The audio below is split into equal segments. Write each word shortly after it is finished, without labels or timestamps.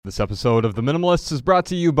This episode of The Minimalists is brought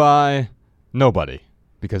to you by nobody,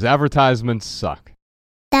 because advertisements suck.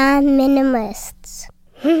 The Minimalists.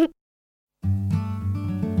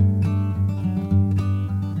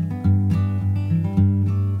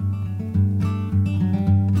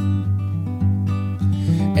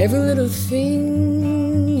 Every little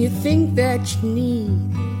thing you think that you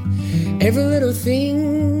need, every little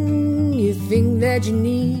thing you think that you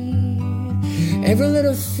need, every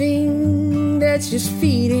little thing that's just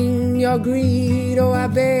feeding your greed. Oh, I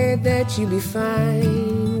bet that you'd be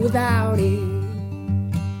fine without it.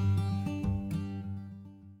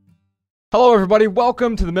 Hello, everybody.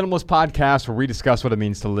 Welcome to the Minimalist Podcast, where we discuss what it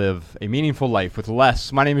means to live a meaningful life with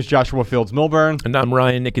less. My name is Joshua Fields Milburn. And I'm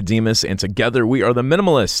Ryan Nicodemus, and together we are the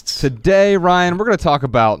Minimalists. Today, Ryan, we're going to talk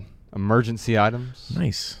about emergency items.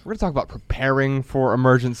 Nice. We're going to talk about preparing for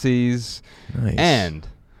emergencies. Nice. And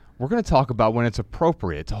we're going to talk about when it's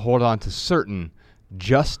appropriate to hold on to certain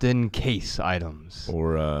just-in-case items.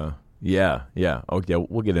 Or, yeah. Oh, yeah,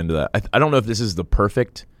 we'll get into that. I don't know if this is the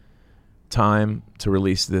perfect time to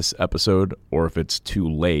release this episode or if it's too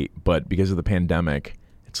late, but because of the pandemic,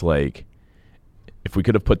 it's like if we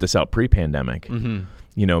could have put this out pre-pandemic,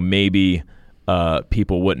 maybe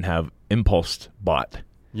people wouldn't have impulse bought.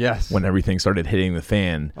 Yes. When everything started hitting the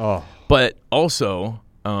fan. Oh. But also,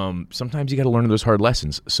 sometimes you got to learn those hard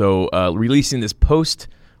lessons. So releasing this post,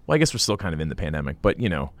 well, I guess we're still kind of in the pandemic, but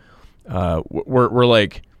we're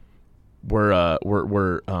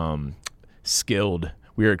skilled.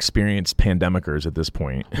 We are experienced pandemicers at this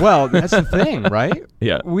point. Well, that's the thing, right?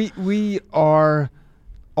 Yeah. We are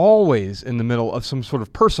always in the middle of some sort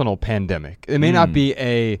of personal pandemic. It may not be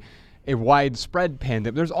a widespread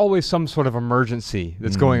pandemic. There's always some sort of emergency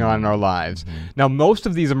that's going on in our lives. Now, most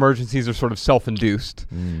of these emergencies are sort of self-induced.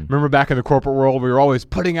 Remember back in the corporate world, we were always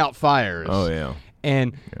putting out fires. Oh, yeah.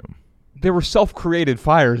 And they were self-created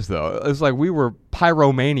fires, though. It was like we were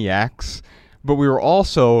pyromaniacs, but we were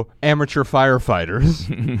also amateur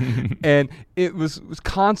firefighters. And it was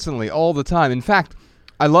constantly, all the time. In fact,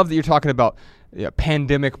 I love that you're talking about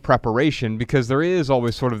pandemic preparation, because there is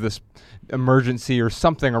always sort of this emergency or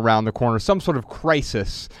something around the corner, some sort of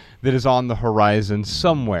crisis that is on the horizon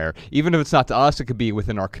somewhere. Even if it's not to us, it could be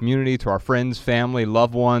within our community, to our friends, family,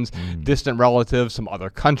 loved ones, distant relatives, some other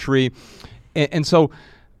country. And so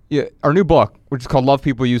our new book, which is called Love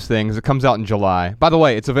People Use Things, it comes out in July. By the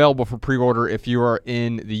way, it's available for pre-order if you are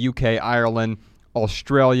in the UK, Ireland,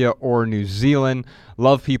 Australia, or New Zealand.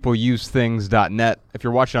 LovePeopleUseThings.net. If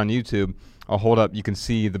you're watching on YouTube, I'll hold up. You can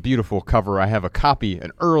see the beautiful cover. I have a copy,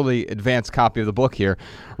 an early advanced copy of the book here.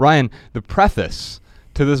 Ryan, the preface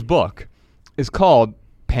to this book is called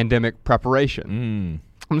Pandemic Preparation.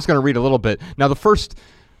 I'm just going to read a little bit. Now, the first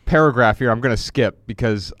paragraph here I'm going to skip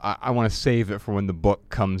because I want to save it for when the book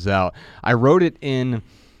comes out. I wrote it in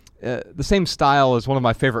the same style as one of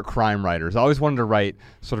my favorite crime writers. I always wanted to write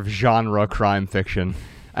sort of genre crime fiction.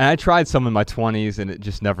 And I tried some in my 20s, and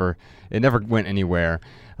it never went anywhere.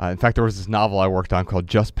 In fact, there was this novel I worked on called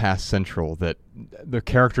Just Past Central that the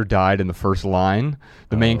character died in the first line,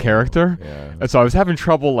 the main character. Yeah. And so I was having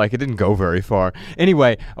trouble, it didn't go very far.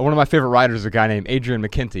 Anyway, one of my favorite writers is a guy named Adrian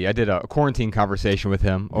McKinty. I did a quarantine conversation with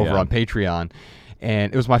him over on Patreon,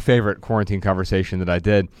 and it was my favorite quarantine conversation that I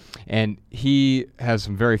did. And he has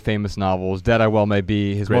some very famous novels. Dead I Well May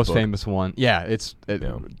Be, his Great most book. famous one. Yeah, it's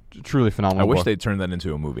truly phenomenal I wish book. they'd turned that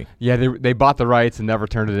into a movie. Yeah, they bought the rights and never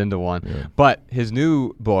turned it into one. Yeah. But his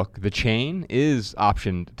new book, The Chain, is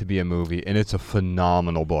optioned to be a movie, and it's a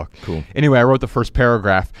phenomenal book. Cool. Anyway, I wrote the first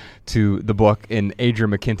paragraph to the book in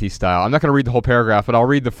Adrian McKinty style. I'm not going to read the whole paragraph, but I'll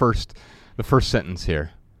read the first sentence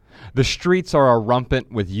here. The streets are a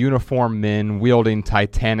rumpant with uniformed men wielding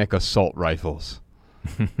Titanic assault rifles.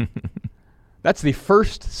 That's the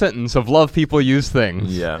first sentence of Love People Use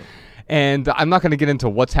Things. Yeah. And I'm not going to get into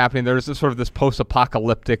what's happening. There's this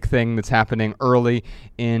post-apocalyptic thing that's happening early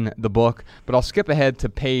in the book. But I'll skip ahead to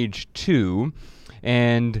page 2,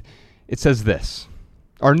 and it says this.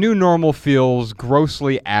 Our new normal feels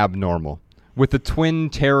grossly abnormal. With the twin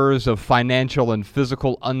terrors of financial and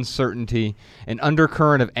physical uncertainty, an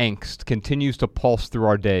undercurrent of angst continues to pulse through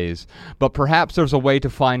our days. But perhaps there's a way to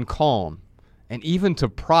find calm and even to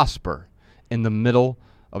prosper in the middle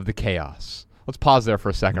of the chaos. Let's pause there for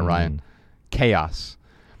a second, Ryan. Chaos.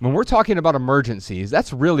 When we're talking about emergencies,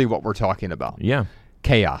 that's really what we're talking about. Yeah.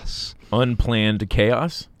 Chaos. Unplanned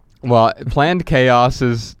chaos? Well, planned chaos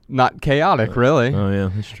is not chaotic, really. Oh,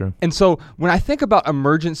 yeah, that's true. And so when I think about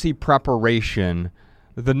emergency preparation,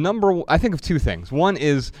 I think of two things. One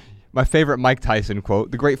is my favorite Mike Tyson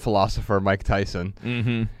quote, the great philosopher Mike Tyson.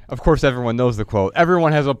 Mm-hmm. Of course, everyone knows the quote.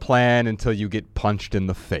 Everyone has a plan until you get punched in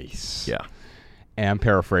the face. Yeah. And I'm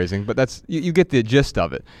paraphrasing, but that's you get the gist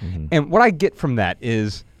of it. Mm-hmm. And what I get from that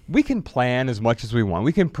is we can plan as much as we want.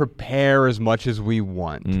 We can prepare as much as we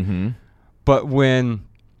want. Mm-hmm. But when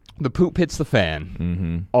the poop hits the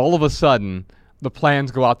fan, all of a sudden, the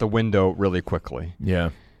plans go out the window really quickly.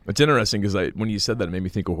 Yeah. It's interesting because when you said that, it made me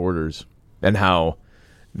think of hoarders and how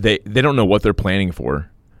they don't know what they're planning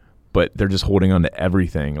for, but they're just holding on to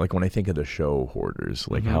everything. Like when I think of the show Hoarders,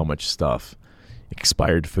 like how much stuff,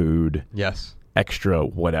 expired food, Yes. extra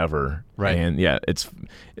whatever. Right. And yeah, it's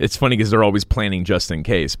funny because they're always planning just in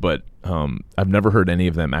case, but I've never heard any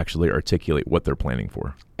of them actually articulate what they're planning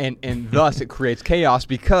for. And thus it creates chaos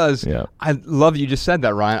because Yeah. I love you just said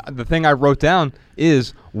that, Ryan. The thing I wrote down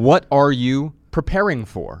is, what are you preparing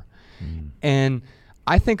for? And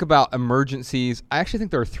I think about emergencies. I actually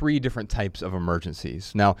think there are 3 different types of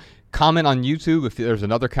emergencies. Now, comment on YouTube if there's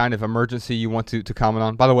another kind of emergency you want to comment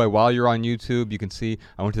on. By the way, while you're on YouTube, you can see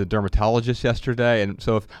I went to the dermatologist yesterday, and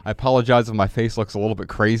so if I apologize if my face looks a little bit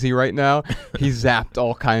crazy right now. He zapped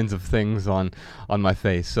all kinds of things on my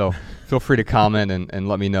face. So feel free to comment and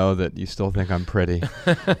let me know that you still think I'm pretty.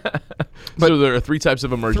 So there are 3 types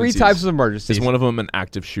of emergencies. 3 types of emergencies. Is one of them an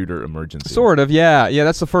active shooter emergency? Sort of, yeah. Yeah,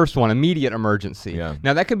 that's the first one, immediate emergency. Yeah.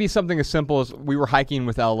 Now, that can be something as simple as we were hiking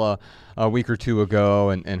with Ella a week or 2 ago,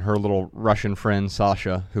 and her little Russian friend,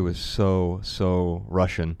 Sasha, who is so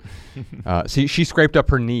Russian. She scraped up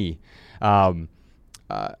her knee. Olya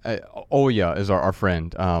is our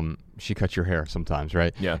friend. She cuts your hair sometimes,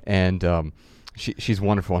 right? Yeah. And she's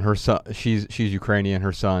wonderful, and her son, she's Ukrainian.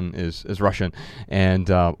 Her son is Russian,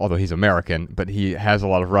 and although he's American, but he has a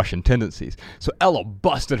lot of Russian tendencies. So Ella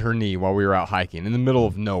busted her knee while we were out hiking in the middle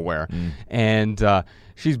of nowhere, and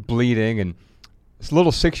she's bleeding. And this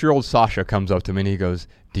little 6-year-old Sasha comes up to me and he goes,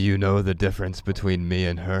 "Do you know the difference between me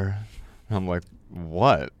and her?" And I'm like,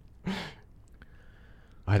 "What?"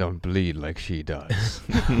 "I don't bleed like she does."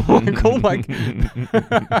 Like, oh my.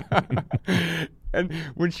 And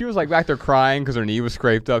when she was like back there crying because her knee was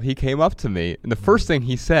scraped up, he came up to me, and the first thing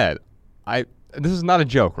he said, this is not a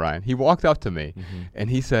joke, Ryan. He walked up to me and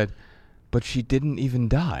he said, "But she didn't even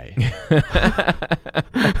die."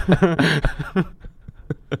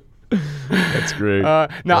 That's great. Now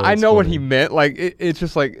Oh, I that's know what funny. he meant. Like it's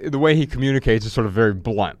just like the way he communicates is sort of very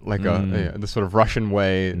blunt, like the sort of Russian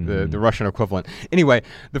way, the Russian equivalent. Anyway,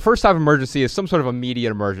 the first type of emergency is some sort of immediate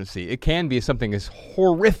emergency. It can be something as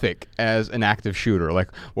horrific as an active shooter, like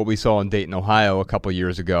what we saw in Dayton, Ohio, a couple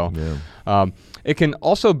years ago. Yeah. It can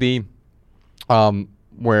also be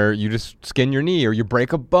where you just skin your knee, or you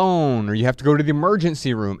break a bone, or you have to go to the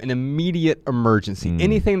emergency room. An immediate emergency.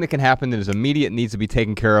 Anything that can happen that is immediate needs to be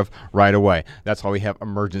taken care of right away. That's why we have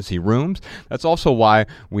emergency rooms. That's also why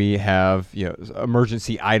we have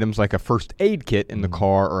emergency items like a first aid kit in the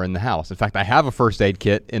car or in the house. In fact, I have a first aid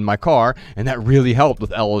kit in my car, and that really helped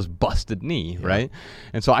with Ella's busted knee, right?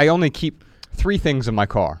 And so I only keep 3 things in my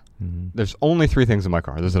car. There's only 3 things in my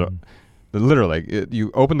car. There's literally, you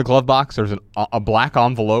open the glove box, there's a black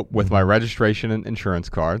envelope with my registration and insurance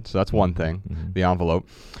card. So that's one thing, the envelope.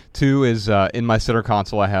 2 is in my center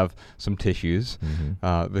console, I have some tissues.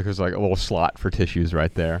 There's like a little slot for tissues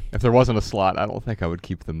right there. If there wasn't a slot, I don't think I would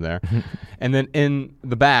keep them there. And then in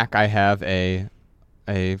the back, I have a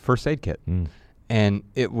first aid kit. And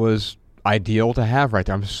it was ideal to have right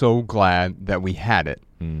there. I'm so glad that we had it.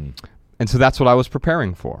 And so that's what I was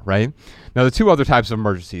preparing for, right? Now, the 2 other types of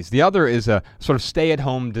emergencies. The other is a sort of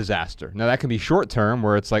stay-at-home disaster. Now, that can be short-term,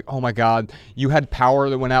 where it's like, oh, my God, you had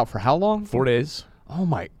power that went out for how long? 4 days. Oh,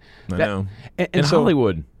 my. I know. And In so,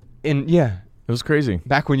 Hollywood. Yeah. It was crazy.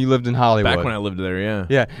 Back when you lived in Hollywood. Back when I lived there, yeah.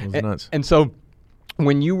 Yeah. It was nuts. And so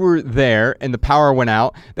when you were there and the power went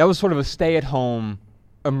out, that was sort of a stay-at-home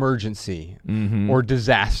emergency or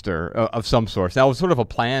disaster of some sort. That was sort of a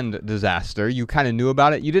planned disaster. You kind of knew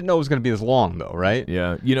about it. You didn't know it was going to be as long, though, right?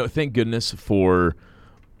 Yeah. Thank goodness for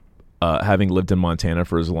having lived in Montana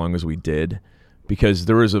for as long as we did, because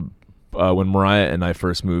there was when Mariah and I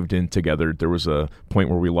first moved in together, there was a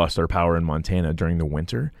point where we lost our power in Montana during the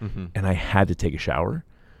winter, and I had to take a shower.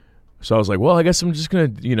 So I was like, well, I guess I'm just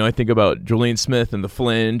going to, I think about Jolene Smith and the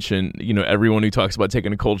Flinch and, everyone who talks about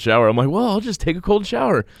taking a cold shower. I'm like, well, I'll just take a cold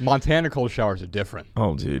shower. Montana cold showers are different.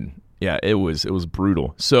 Oh, dude. Yeah, it was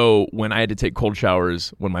brutal. So when I had to take cold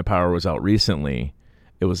showers when my power was out recently,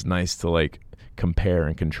 it was nice to compare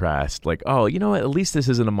and contrast. Like, oh, you know what? At least this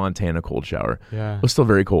isn't a Montana cold shower. Yeah. It was still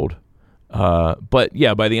very cold. But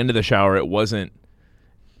yeah, by the end of the shower, it wasn't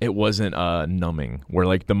it wasn't numbing. Where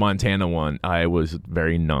like the Montana one, I was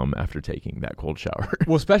very numb after taking that cold shower.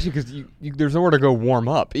 Well, especially because there's nowhere to go warm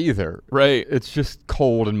up either. Right. It's just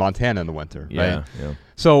cold in Montana in the winter. Yeah. Right? Yeah.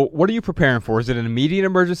 So what are you preparing for? Is it an immediate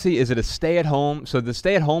emergency? Is it a stay-at-home? So the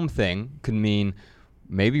stay-at-home thing can mean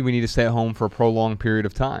maybe we need to stay at home for a prolonged period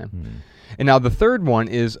of time. And now the third one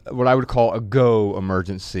is what I would call a go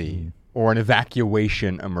emergency or an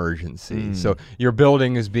evacuation emergency. So your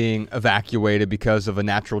building is being evacuated because of a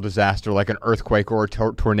natural disaster like an earthquake or a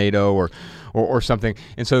tornado or something.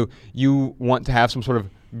 And so you want to have some sort of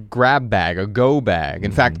grab bag, a go bag.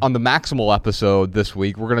 In fact, on the Maximal episode this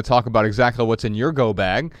week, we're going to talk about exactly what's in your go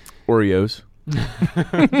bag. Oreos.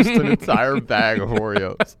 Just an entire bag of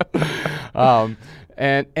Oreos.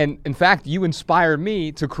 And in fact, you inspired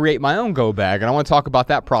me to create my own go bag, and I want to talk about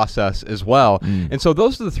that process as well. And so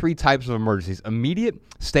those are the three types of emergencies: immediate,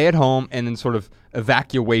 stay at home, and then sort of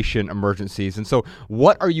evacuation emergencies. And so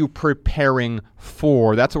what are you preparing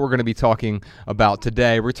for? That's what we're going to be talking about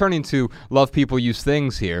today. Returning to Love People Use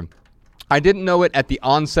Things here. I didn't know it at the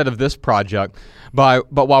onset of this project, but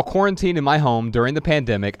while quarantined in my home during the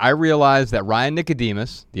pandemic, I realized that Ryan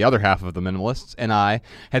Nicodemus, the other half of the Minimalists, and I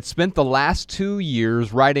had spent the last 2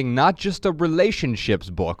 years writing not just a relationships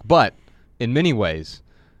book, but, in many ways,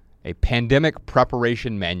 a pandemic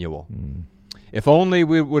preparation manual. If only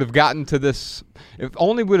we would have gotten this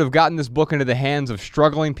book into the hands of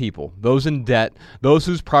struggling people, those in debt, those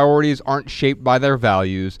whose priorities aren't shaped by their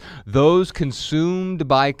values, those consumed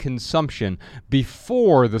by consumption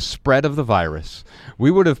before the spread of the virus, we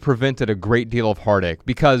would have prevented a great deal of heartache,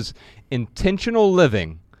 because intentional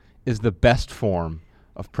living is the best form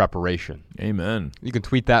of preparation. Amen. You can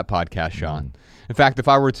tweet that podcast, Sean. In fact, if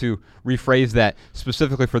I were to rephrase that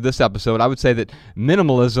specifically for this episode, I would say that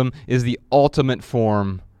minimalism is the ultimate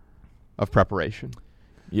form of preparation.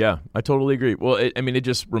 Yeah, I totally agree. Well, it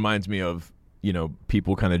just reminds me of,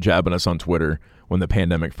 people kind of jabbing us on Twitter when the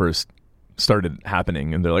pandemic first started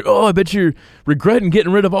happening, and they're like, "Oh, I bet you're regretting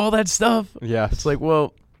getting rid of all that stuff." Yeah, it's like,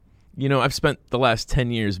 well, I've spent the last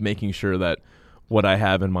 10 years making sure that what I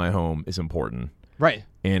have in my home is important. Right.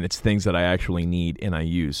 And it's things that I actually need and I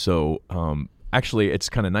use. So actually, it's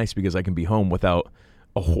kind of nice because I can be home without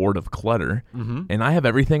a horde of clutter, and I have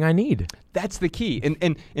everything I need. That's the key.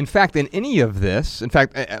 And in fact, in any of this,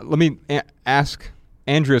 let me ask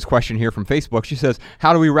Andrea's question here from Facebook. She says,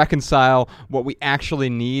 how do we reconcile what we actually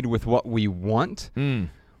need with what we want?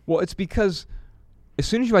 Well, it's because as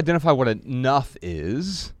soon as you identify what enough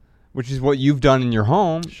is, which is what you've done in your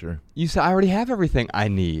home, sure, you say, I already have everything I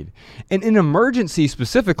need. And in emergency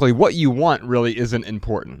specifically, what you want really isn't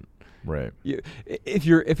important. Right.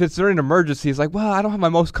 If it's during an emergency, it's like, well, I don't have my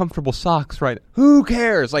most comfortable socks, right? Who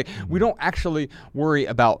cares? Like, we don't actually worry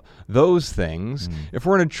about those things. If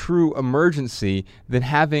we're in a true emergency, then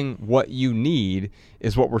having what you need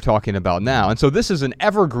is what we're talking about now. And so this is an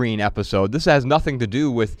evergreen episode. This has nothing to do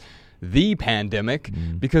with the pandemic,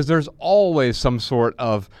 because there's always some sort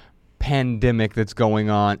of pandemic that's going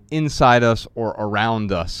on inside us or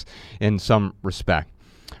around us in some respect.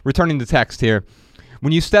 Returning to text here.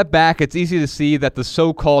 When you step back, it's easy to see that the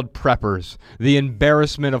so-called preppers, the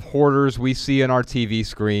embarrassment of hoarders we see on our TV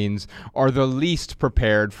screens, are the least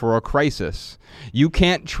prepared for a crisis. You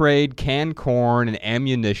can't trade canned corn and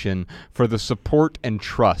ammunition for the support and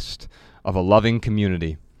trust of a loving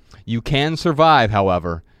community. You can survive,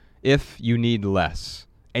 however, if you need less.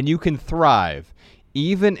 And you can thrive,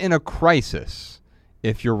 even in a crisis,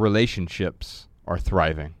 if your relationships are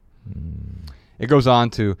thriving. It goes on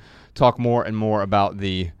to talk more and more about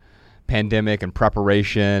the pandemic and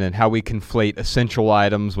preparation and how we conflate essential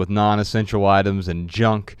items with non-essential items and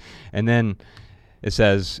junk. And then it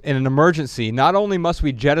says, in an emergency, not only must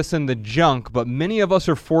we jettison the junk, but many of us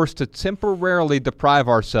are forced to temporarily deprive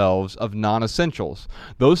ourselves of non-essentials,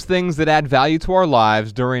 those things that add value to our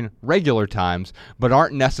lives during regular times, but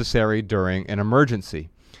aren't necessary during an emergency.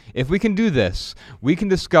 If we can do this, we can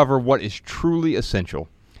discover what is truly essential.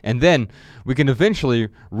 And then we can eventually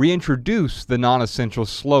reintroduce the non-essentials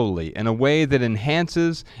slowly in a way that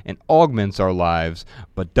enhances and augments our lives,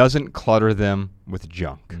 but doesn't clutter them with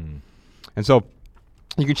junk. And so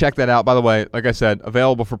you can check that out. By the way, like I said,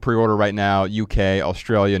 available for pre-order right now, UK,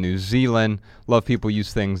 Australia, New Zealand,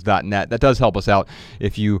 lovepeopleusethings.net. That does help us out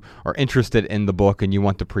if you are interested in the book and you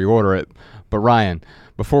want to pre-order it. But Ryan,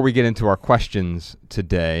 before we get into our questions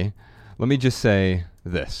today, let me just say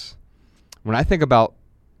this. When I think about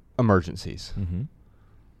emergencies,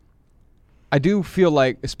 I do feel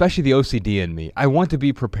like, especially the OCD in me, I want to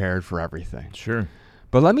be prepared for everything. Sure.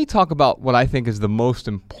 But let me talk about what I think is the most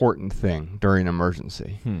important thing during an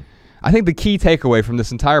emergency. I think the key takeaway from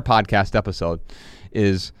this entire podcast episode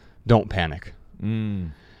is don't panic.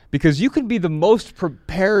 Because you could be the most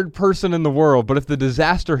prepared person in the world, but if the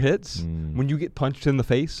disaster hits, when you get punched in the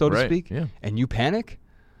face, so to speak, and you panic,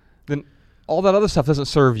 then all that other stuff doesn't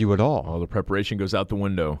serve you at all. All the preparation goes out the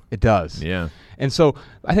window. It does. Yeah. And so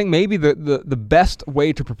I think maybe the best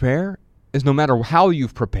way to prepare is, no matter how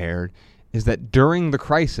you've prepared, is that during the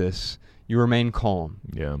crisis, you remain calm.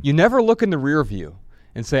 Yeah. You never look in the rear view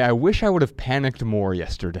and say, I wish I would have panicked more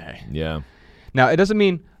yesterday. Yeah. Now, it doesn't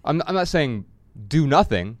mean, I'm not saying do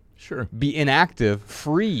nothing. Sure. Be inactive,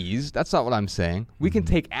 freeze. That's not what I'm saying. We can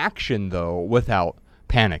take action, though, without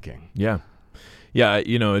panicking. Yeah. Yeah,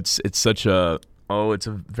 you know, it's such it's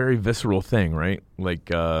a very visceral thing, right? Like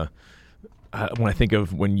when I think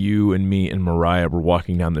of when you and me and Mariah were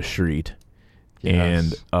walking down the street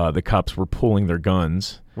and the cops were pulling their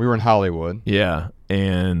guns. We were in Hollywood. Yeah,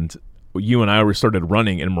 and you and I started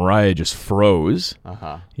running and Mariah just froze.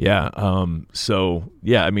 Uh-huh. Yeah. So,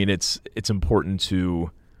 yeah, I mean, it's important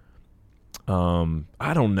to,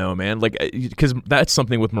 I don't know, man. Like, because that's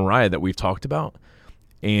something with Mariah that we've talked about.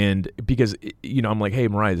 And because, you know, I'm like, hey,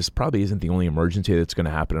 Mariah, this probably isn't the only emergency that's going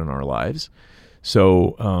to happen in our lives.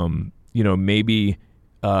 So, you know, maybe,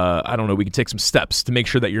 I don't know, we can take some steps to make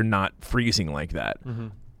sure that you're not freezing like that. Mm-hmm.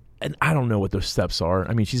 And I don't know what those steps are.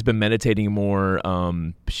 I mean, she's been meditating more.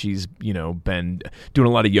 She's, you know, been doing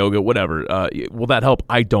a lot of yoga, whatever. Will that help?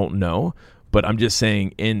 I don't know. But I'm just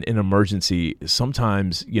saying, in an emergency,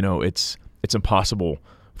 sometimes, you know, it's impossible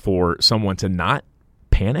for someone to not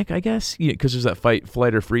panic, I guess, because there's that fight,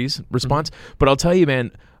 flight, or freeze response. Mm-hmm. But I'll tell you,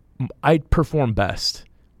 man, I perform best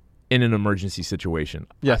in an emergency situation.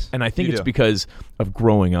 Yes, and I think it's because of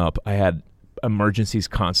growing up. I had emergencies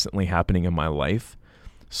constantly happening in my life.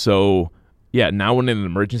 So, yeah, now when an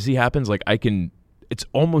emergency happens, like it's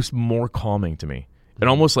almost more calming to me. And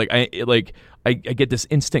almost like I get this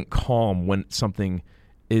instant calm when something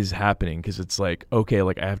is happening, because it's like, okay,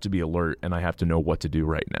 like I have to be alert and I have to know what to do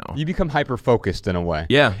right now. You become hyper focused in a way.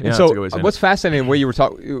 Yeah. And so what's fascinating, what you're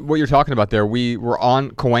talking about there, we were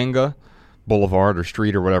on Cahuenga Boulevard or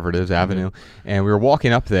street or whatever it is, avenue, and we were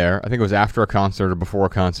walking up there. I think it was after a concert or before a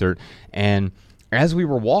concert, and as we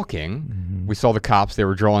were walking, we saw the cops. They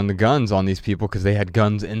were drawing the guns on these people because they had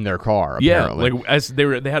guns in their car, apparently. Yeah, like as they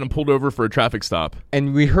had him pulled over for a traffic stop.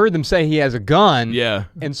 And we heard them say he has a gun. Yeah.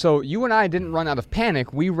 And so you and I didn't run out of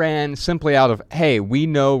panic. We ran simply out of, hey, we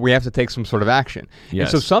know we have to take some sort of action.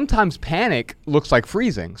 Yes. And so sometimes panic looks like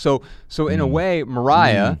freezing. So in a way,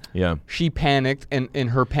 Mariah, she panicked, and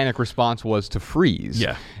her panic response was to freeze.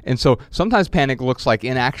 Yeah. And so sometimes panic looks like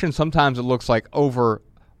inaction. Sometimes it looks like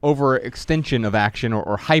overextension of action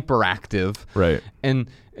or hyperactive. Right. And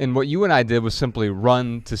what you and I did was simply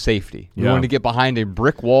run to safety. We wanted to get behind a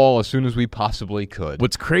brick wall as soon as we possibly could.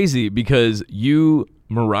 What's crazy, because you,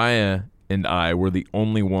 Mariah, and I were the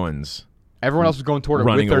only ones. Everyone else was going toward it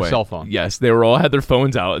with their cell phone. Yes, they were all had their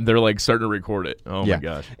phones out and they're like starting to record it. Oh my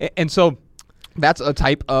gosh. And so that's a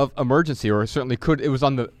type of emergency, or certainly it was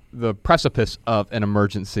on the precipice of an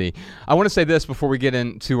emergency. I want to say this before we get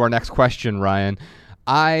into our next question, Ryan.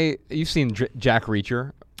 You've seen Jack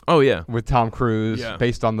Reacher. Oh, yeah. With Tom Cruise,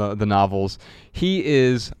 based on the novels.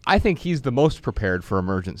 I think he's the most prepared for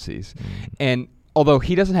emergencies. And although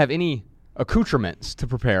he doesn't have any accoutrements to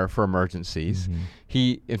prepare for emergencies,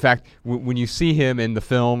 in fact, when you see him in the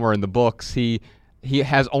film or in the books, he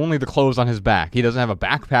has only the clothes on his back. He doesn't have a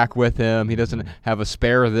backpack with him. He doesn't have a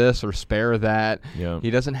spare this or spare that. Yeah. He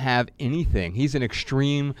doesn't have anything. He's an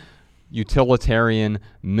extreme utilitarian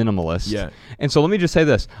minimalist. Yeah. And so let me just say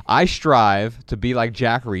this. I strive to be like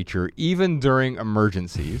Jack Reacher even during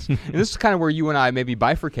emergencies. And this is kind of where you and I maybe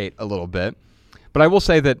bifurcate a little bit. But I will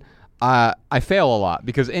say that I fail a lot,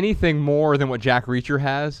 because anything more than what Jack Reacher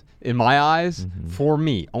has, in my eyes, for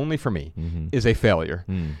me, only for me, is a failure.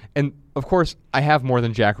 And of course, I have more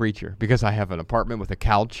than Jack Reacher, because I have an apartment with a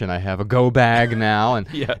couch and I have a go bag now. And,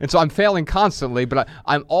 and so I'm failing constantly, but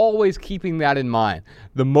I'm always keeping that in mind.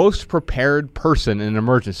 The most prepared person in an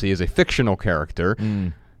emergency is a fictional character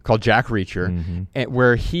called Jack Reacher,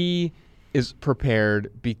 where he is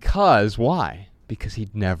prepared because, why? Because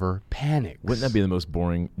he'd never panicked. Wouldn't that be the most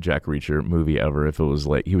boring Jack Reacher movie ever if it was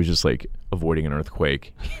like he was just like avoiding an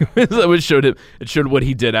earthquake? It showed what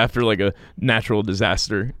he did after like a natural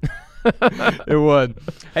disaster. It would.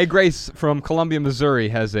 Hey, Grace from Columbia, Missouri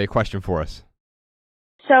has a question for us.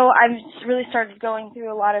 So I've just really started going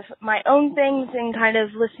through a lot of my own things and kind of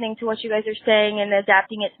listening to what you guys are saying and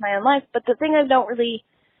adapting it to my own life. But the thing I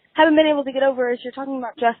haven't been able to get over is you're talking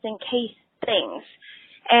about just in case things.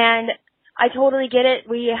 And I totally get it.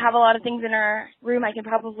 We have a lot of things in our room. I can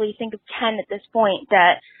probably think of 10 at this point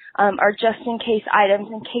that are just in case items,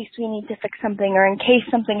 in case we need to fix something or in case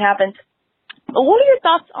something happens. But what are your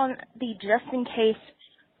thoughts on the just in case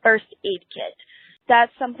first aid kit?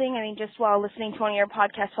 That's something, I mean, just while listening to one of your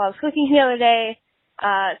podcasts while I was cooking the other day,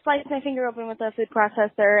 sliced my finger open with a food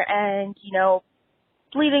processor and, you know,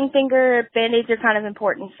 bleeding finger, Band-Aids are kind of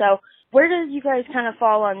important. So where do you guys kind of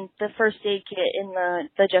fall on the first aid kit in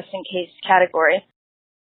the just in case category?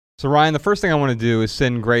 So Ryan, the first thing I want to do is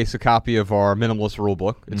send Grace a copy of our Minimalist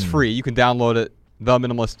Rulebook. It's free. You can download it,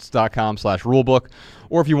 theminimalists.com/rulebook.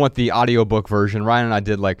 Or if you want the audiobook version, Ryan and I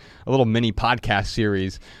did like a little mini podcast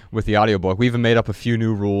series with the audiobook. We even made up a few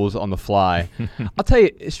new rules on the fly. I'll tell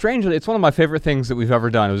you, strangely, it's one of my favorite things that we've ever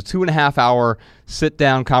done. It was a 2.5-hour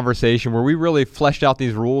sit-down conversation where we really fleshed out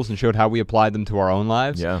these rules and showed how we applied them to our own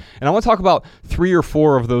lives. Yeah. And I want to talk about 3 or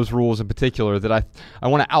 4 of those rules in particular that I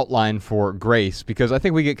want to outline for Grace because I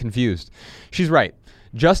think we get confused. She's right.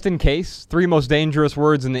 Just in case, 3 most dangerous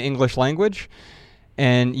words in the English language,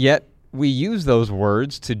 and yet we use those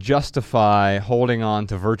words to justify holding on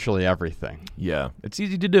to virtually everything. Yeah, it's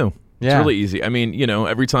easy to do. Yeah. It's really easy. I mean, you know,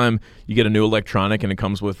 every time you get a new electronic and it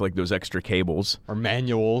comes with like those extra cables. Or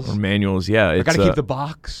manuals. Yeah. I got to keep the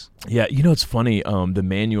box. Yeah, you know, it's funny. The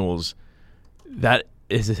manuals, that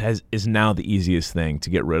is now the easiest thing to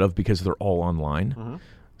get rid of because they're all online. Mm-hmm.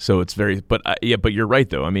 So it's very, but you're right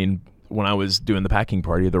though. I mean, when I was doing the packing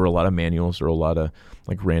party, there were a lot of manuals or a lot of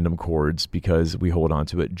like random cords because we hold on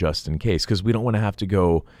to it just in case because we don't want to have to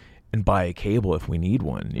go and buy a cable if we need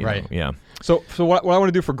one. You know? Yeah. So what I want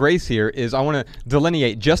to do for Grace here is I want to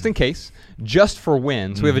delineate just in case, just for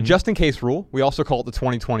when. So we have a just in case rule. We also call it the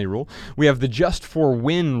 2020 rule. We have the just for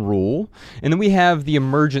when rule. And then we have the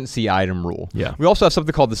emergency item rule. Yeah. We also have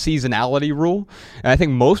something called the seasonality rule. And I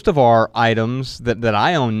think most of our items that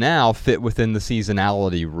I own now fit within the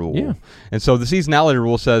seasonality rule. Yeah. And so the seasonality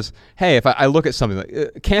rule says, hey, if I look at something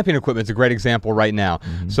like camping equipment is a great example right now.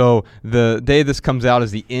 So the day this comes out is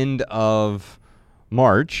the end of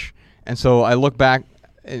March. And so I look back,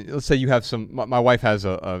 let's say you have my wife has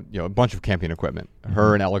a bunch of camping equipment.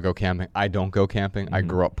 Her and Ella go camping. I don't go camping. I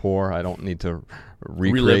grew up poor. I don't need to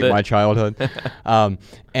recreate my childhood.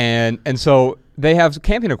 And so they have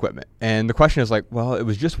camping equipment. And the question is like, well, it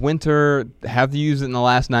was just winter. Have you used it in the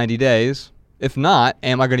last 90 days? If not,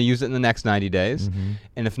 am I going to use it in the next 90 days?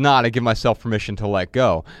 And if not, I give myself permission to let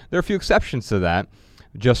go. There are a few exceptions to that,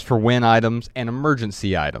 just for when items and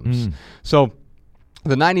emergency items. So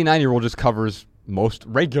the 90-90 rule just covers most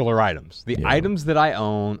regular items. The items that I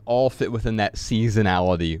own all fit within that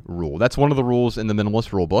seasonality rule. That's one of the rules in the Minimalist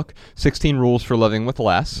Rulebook, 16 rules for living with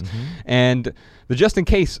less. And the just in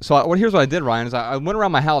case, here's what I did, Ryan, is I went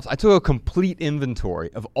around my house. I took a complete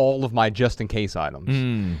inventory of all of my just in case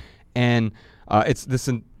items. And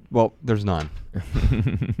there's none.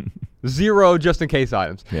 0 just in case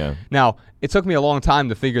items. Yeah. Now, it took me a long time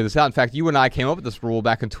to figure this out. In fact, you and I came up with this rule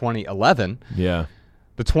back in 2011. Yeah.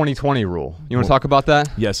 The 2020 rule. You want to talk about that?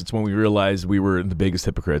 Yes, it's when we realized we were the biggest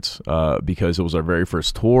hypocrites because it was our very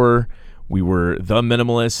first tour. We were the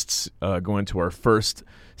minimalists going to our first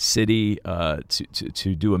city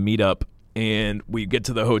to do a meetup, and we get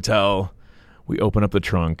to the hotel, we open up the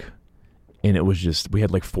trunk, and it was just, we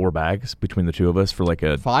had like 4 bags between the two of us for like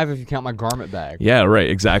 5 if you count my garment bag. Yeah, right,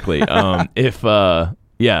 exactly. It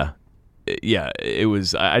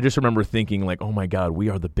was, I just remember thinking like, oh my God, we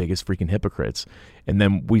are the biggest freaking hypocrites. And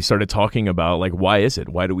then we started talking about like, why is it?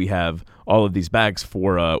 Why do we have all of these bags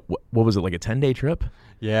for, what was it, like a 10-day trip?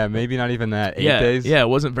 Yeah, maybe not even that. 8 yeah, days? Yeah, it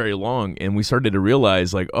wasn't very long. And we started to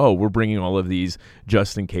realize, like, oh, we're bringing all of these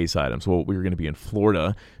just-in-case items. Well, we were going to be in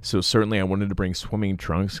Florida, so certainly I wanted to bring swimming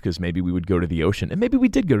trunks because maybe we would go to the ocean. And maybe we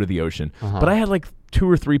did go to the ocean. But I had, like, 2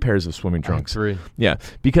 or 3 pairs of swimming trunks. 3. Yeah,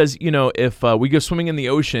 because, you know, if we go swimming in the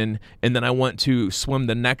ocean and then I want to swim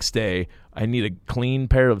the next day, I need a clean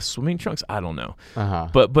pair of swimming trunks. I don't know.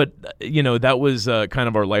 But you know, that was kind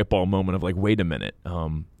of our light bulb moment of, like, wait a minute.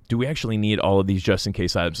 Do we actually need all of these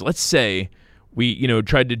just-in-case items? Let's say we, you know,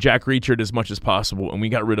 tried to Jack Reacher it as much as possible and we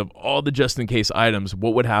got rid of all the just-in-case items.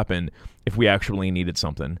 What would happen if we actually needed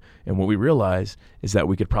something? And what we realized is that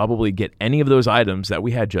we could probably get any of those items that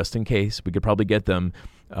we had just in case. We could probably get them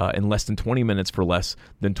in less than 20 minutes for less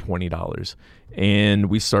than $20. And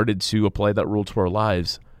we started to apply that rule to our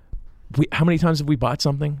lives. How many times have we bought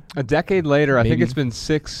something? A decade later, I think it's been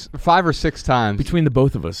 5 or 6 times. Between the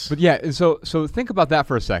both of us. But yeah, so think about that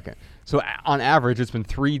for a second. So on average, it's been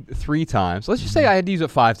three times. Let's just say I had to use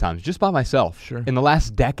it 5 times just by myself in the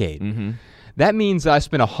last decade. That means I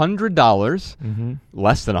spent $100,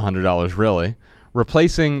 less than $100 really,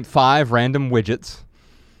 replacing 5 random widgets.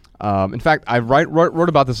 In fact, I wrote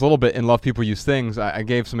about this a little bit in Love People Use Things. I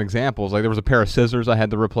gave some examples. Like there was a pair of scissors I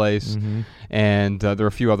had to replace, and there were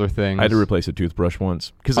a few other things. I had to replace a toothbrush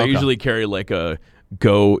once because I usually carry like a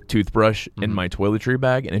Go toothbrush in my toiletry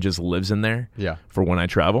bag, and it just lives in there for when I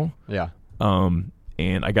travel. Yeah.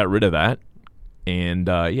 And I got rid of that. And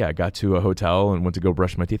I got to a hotel and went to go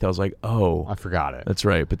brush my teeth. I was like, oh, I forgot it. That's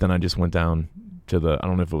right. But then I just went down to I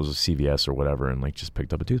don't know if it was a CVS or whatever, and like just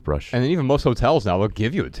picked up a toothbrush. And then even most hotels now will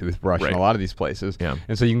give you a toothbrush in a lot of these places. Yeah.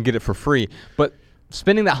 And so you can get it for free. But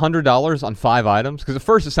spending that $100 on 5 items, because at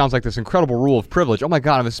first it sounds like this incredible rule of privilege. Oh my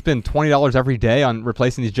God, I'm going to spend $20 every day on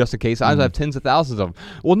replacing these just-in-case items. I have tens of thousands of them.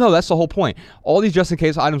 Well, no, that's the whole point. All these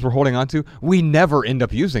just-in-case items we're holding on to, we never end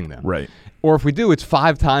up using them. Right. Or if we do, it's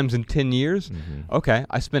 5 times in 10 years. Okay,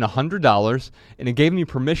 I spent $100, and it gave me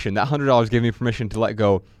permission. That $100 gave me permission to let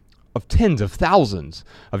go of tens of thousands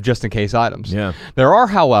of just-in-case items. Yeah. There are,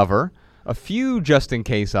 however, a few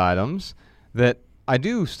just-in-case items that I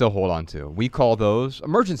do still hold on to. We call those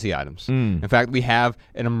emergency items. In fact, we have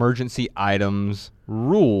an emergency items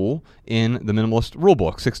rule in the Minimalist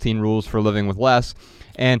Rulebook, 16 Rules for Living with Less.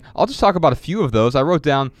 And I'll just talk about a few of those. I wrote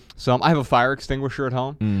down some. I have a fire extinguisher at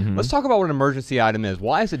home. Let's talk about what an emergency item is.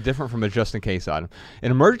 Why is it different from a just-in-case item?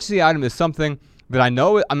 An emergency item is something that I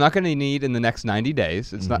know I'm not going to need in the next 90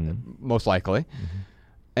 days. It's not most likely.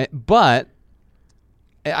 But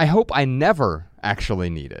I hope I never actually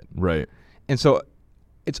need it. Right. And so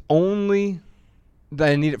it's only that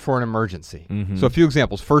I need it for an emergency. So a few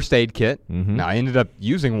examples. First aid kit. Now, I ended up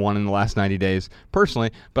using one in the last 90 days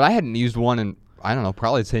personally, but I hadn't used one in, I don't know,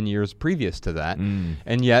 probably 10 years previous to that.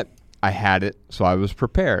 And yet I had it, so I was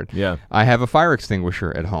prepared. Yeah. I have a fire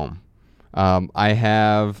extinguisher at home.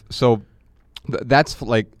 That's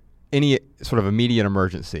like any sort of immediate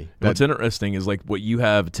emergency. What's interesting is like what you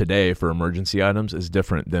have today for emergency items is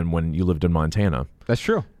different than when you lived in Montana. That's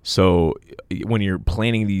true. So when you're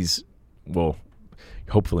planning these, well,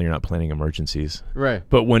 hopefully you're not planning emergencies. Right.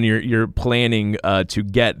 But when you're planning to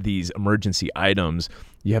get these emergency items,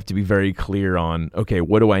 you have to be very clear on, okay,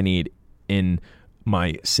 what do I need in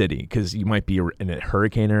my city? Because you might be in a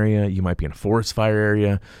hurricane area, you might be in a forest fire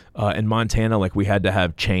area. In Montana, like we had to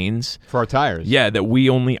have chains For our tires. Yeah,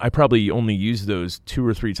 that I probably only used those 2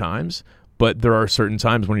 or 3 times. But there are certain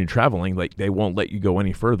times when you're traveling, like they won't let you go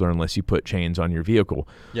any further unless you put chains on your vehicle.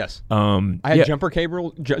 Yes. I had jumper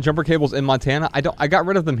cables in Montana. I got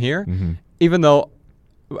rid of them here, even though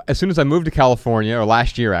as soon as I moved to California, or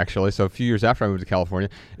last year actually, so a few years after I moved to California,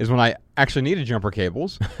 is when I actually needed jumper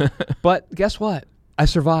cables. But guess what? I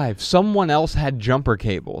survived. Someone else had jumper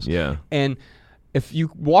cables. Yeah. And if you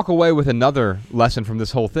walk away with another lesson from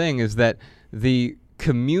this whole thing is that the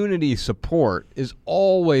community support is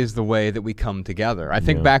always the way that we come together. I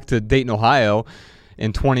think back to Dayton, Ohio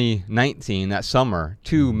in 2019, that summer,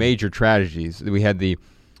 2 major tragedies. We had the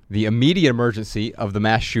immediate emergency of the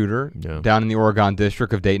mass shooter down in the Oregon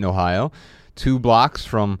district of Dayton, Ohio, 2 blocks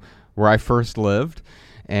from where I first lived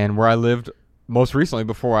and where I lived most recently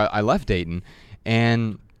before I left Dayton.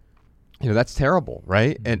 And that's terrible,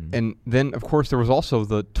 right? And then, of course, there was also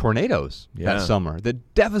the tornadoes that summer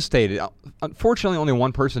that devastated. Unfortunately, only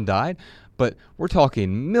 1 person died, but we're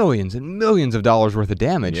talking millions and millions of dollars worth of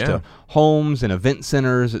damage to homes and event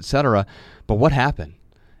centers, etc. But what happened?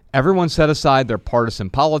 Everyone set aside their partisan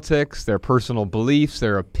politics, their personal beliefs,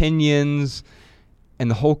 their opinions, and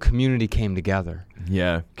the whole community came together.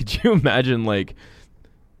 Yeah. Could you imagine, like,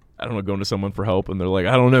 I don't know, going to someone for help and they're like,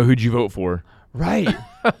 I don't know, who'd you vote for? Right.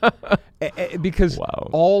 Because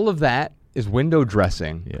all of that is window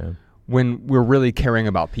dressing when we're really caring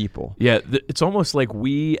about people. Yeah, it's almost like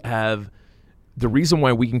we have the reason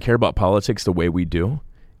why we can care about politics the way we do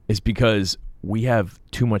is because we have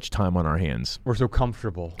too much time on our hands. We're so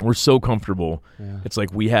comfortable. Yeah. It's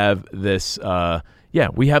like we have this,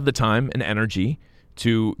 we have the time and energy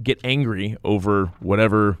to get angry over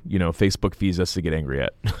whatever, Facebook feeds us to get angry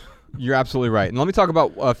at. You're absolutely right. And let me talk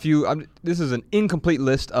about a few. This is an incomplete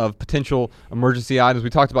list of potential emergency items. We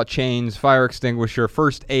talked about chains, fire extinguisher,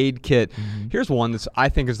 first aid kit. Here's one that I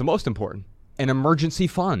think is the most important: an emergency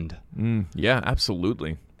fund. Yeah,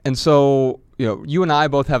 absolutely. And so, you and I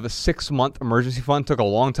both have a 6-month emergency fund. It took a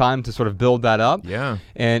long time to sort of build that up. Yeah.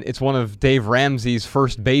 And it's one of Dave Ramsey's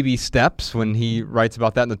first baby steps when he writes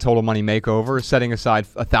about that in the Total Money Makeover, setting aside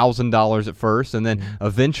 $1,000 at first, and then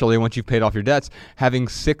eventually, once you've paid off your debts, having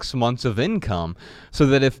 6 months of income so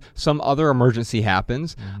that if some other emergency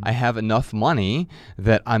happens, I have enough money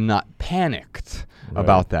that I'm not panicked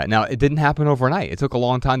about that. Now, it didn't happen overnight. It took a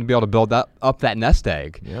long time to be able to build up that nest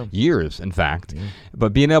egg, years, in fact.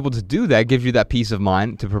 But being able to do that gives you that peace of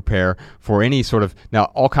mind to prepare for any sort of, now,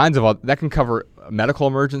 all kinds of, that can cover a medical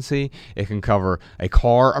emergency. It can cover a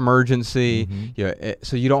car emergency.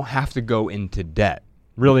 So you don't have to go into debt.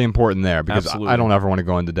 Really important there, because I don't ever want to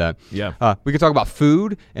go into debt. Yeah. We can talk about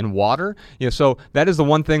food and water. So that is the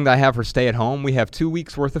one thing that I have for stay at home. We have 2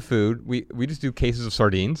 weeks worth of food. We just do cases of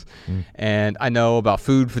sardines. And I know about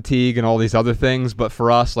food fatigue and all these other things, but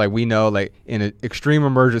for us, like, we know, like, in an extreme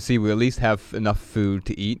emergency, we at least have enough food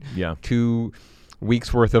to eat. Yeah. 2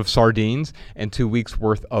 weeks worth of sardines and 2 weeks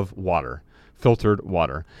worth of water. Filtered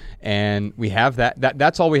water. And we have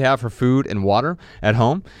that's all we have for food and water at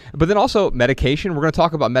home. But then also medication. We're going to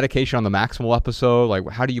talk about medication on the Maximal episode. Like,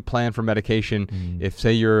 how do you plan for medication if,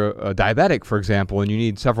 say, you're a diabetic, for example, and you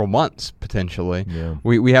need several months potentially. Yeah.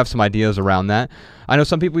 We have some ideas around that. I know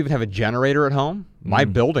some people even have a generator at home. My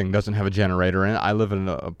building doesn't have a generator in it. I live in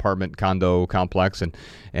an apartment condo complex,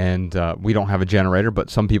 and we don't have a generator,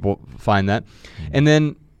 but some people find that. And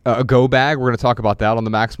then a go bag. We're going to talk about that on the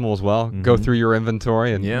Maximal as well. Go through your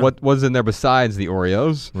inventory and what's in there besides the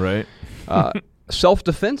Oreos. Right.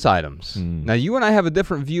 Self-defense items. Now, you and I have a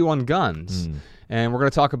different view on guns, and we're going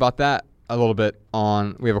to talk about that a little bit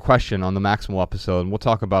we have a question on the Maximal episode, and we'll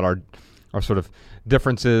talk about our sort of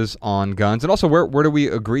differences on guns, and also where do we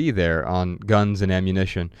agree there on guns and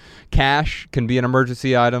ammunition. Cash can be an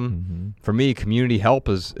emergency item. For me, community help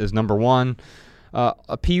is number one.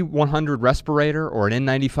 A P100 respirator or an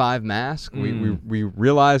N95 mask. We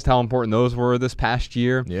realized how important those were this past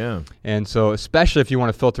year. Yeah. And so, especially if you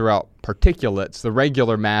want to filter out particulates, the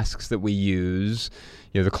regular masks that we use,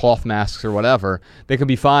 the cloth masks or whatever, they can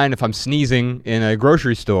be fine if I'm sneezing in a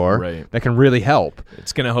grocery store. Right. That can really help.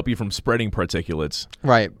 It's going to help you from spreading particulates.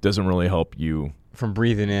 Right. Doesn't really help you from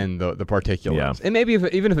breathing in the particulates. Yeah. And maybe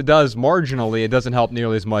even if it does marginally, it doesn't help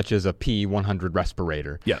nearly as much as a P100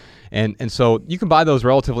 respirator. Yeah. And so you can buy those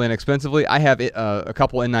relatively inexpensively. I have a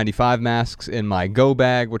couple N95 masks in my go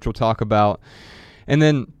bag, which we'll talk about. And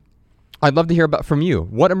then I'd love to hear from you.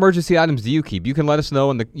 What emergency items do you keep? You can let us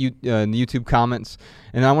know in the YouTube comments.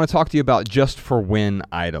 And I want to talk to you about just for when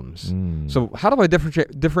items. So how do I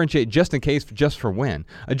differentiate just in case, just for when?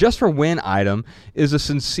 A just for when item is a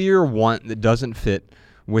sincere want that doesn't fit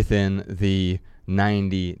within the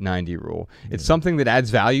 90-90 rule. It's something that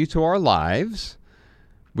adds value to our lives.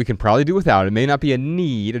 We can probably do without it. It may not be a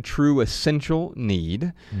need, a true essential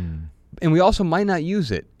need. And we also might not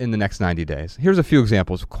use it in the next 90 days. Here's a few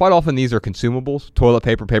examples. Quite often these are consumables: toilet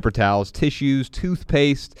paper, paper towels, tissues,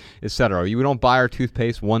 toothpaste, etc. We don't buy our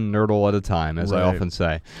toothpaste one nurdle at a time, as I often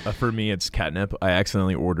say. For me, it's catnip. I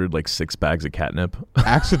accidentally ordered like 6 bags of catnip.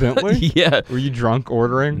 Accidentally? Yeah. Were you drunk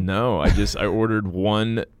ordering? No, I ordered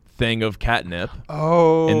one thing of catnip.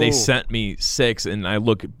 Oh. And they sent me 6, and I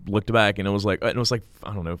looked back, and it was like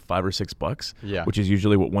I don't know, $5 or $6. Yeah. Which is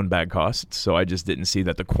usually what one bag costs. So I just didn't see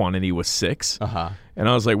that the quantity was 6. And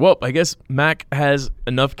I was like, well, I guess Mac has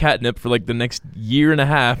enough catnip for like the next year and a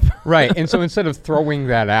half. Right. And so instead of throwing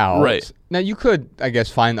that out, right. Now you could, I guess,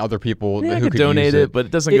 find other people who could donate use it, but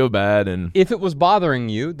it doesn't go bad. And if it was bothering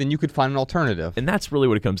you, then you could find an alternative. And that's really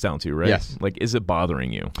what it comes down to, right? Yes. Like, is it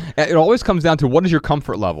bothering you? It always comes down to what is your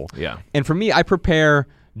comfort level. Yeah. And for me, I prepare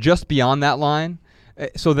just beyond that line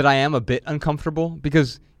so that I am a bit uncomfortable,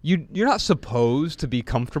 because you're not supposed to be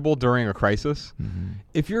comfortable during a crisis.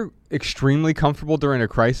 If you're extremely comfortable during a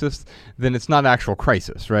crisis, then it's not an actual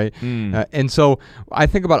crisis, right? And so I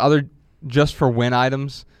think about other just for when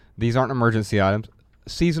items. These aren't emergency items.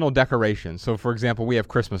 Seasonal decorations. So, for example, we have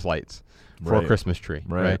Christmas lights for a Christmas tree.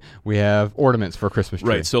 Right. We have ornaments for a Christmas tree.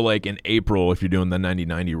 Right. So, like in April, if you're doing the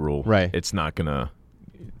 90-90 rule, right, it's not going to...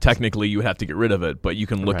 Technically, you have to get rid of it, but you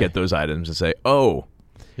can look at those items and say, oh...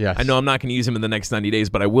 Yes. I know I'm not going to use them in the next 90 days,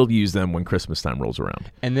 but I will use them when Christmas time rolls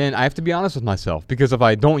around. And then I have to be honest with myself, because if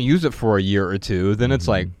I don't use it for a year or two, then it's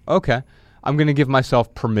like, okay, I'm going to give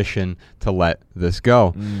myself permission to let this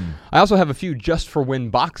go. I also have a few just for when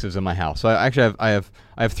boxes in my house. So I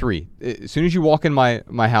have 3. As soon as you walk in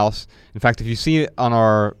my house, in fact, if you see it on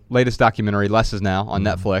our latest documentary, Less Is Now, on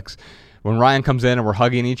Netflix, when Ryan comes in and we're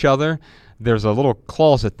hugging each other, there's a little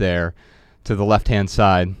closet there to the left-hand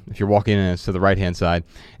side. If you're walking in, it's to the right-hand side.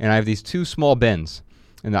 And I have these 2 small bins,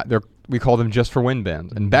 and we call them just for when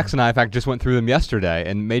bins. And Bex and I, in fact, just went through them yesterday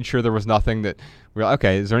and made sure there was nothing that we're like,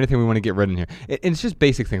 okay, is there anything we want to get rid of in here? It's just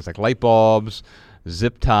basic things like light bulbs,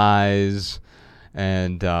 zip ties,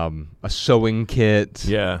 and a sewing kit.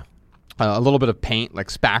 Yeah. A little bit of paint like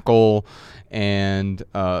spackle, and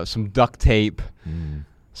some duct tape.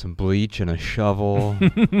 Some bleach and a shovel.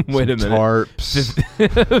 Wait a minute. Tarps.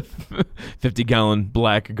 50-gallon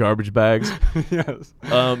black garbage bags. Yes.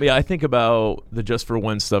 Yeah, I think about the just for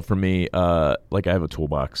when stuff for me. Like I have a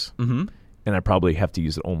toolbox, and I probably have to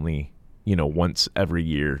use it only once every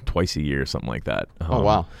year, twice a year, something like that. Oh,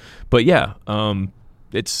 wow. But yeah,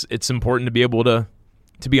 it's important to be able to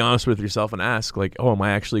be honest with yourself and ask, like, oh, am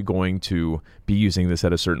I actually going to be using this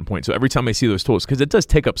at a certain point? So every time I see those tools, because it does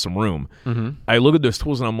take up some room, I look at those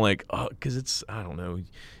tools and I'm like, oh, because it's, I don't know,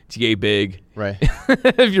 it's yay big. Right.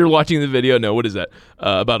 If you're watching the video, no, what is that?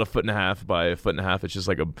 About 1.5 feet by 1.5 feet. It's just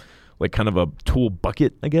like kind of a tool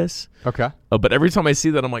bucket, I guess. Okay. But every time I see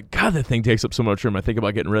that, I'm like, God, that thing takes up so much room. I think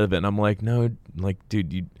about getting rid of it, and I'm like, no, like,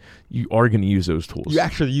 dude, you are going to use those tools. You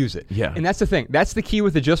actually use it. Yeah. And that's the thing. That's the key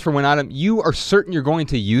with the just for when item. You are certain you're going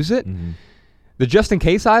to use it. The just in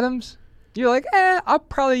case items, you're like, I'll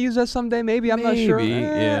probably use that someday. Maybe. I'm not sure.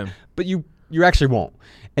 Yeah. But you actually won't.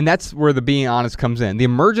 And that's where the being honest comes in. The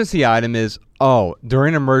emergency item is,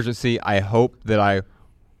 during an emergency, I hope that I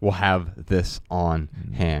will have this on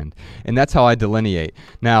hand. And that's how I delineate.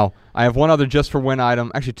 Now, I have one other just for when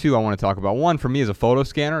item. Actually, two I want to talk about. One for me is a photo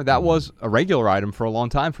scanner. That was a regular item for a long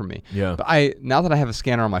time for me. Yeah. But now that I have a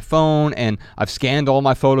scanner on my phone and I've scanned all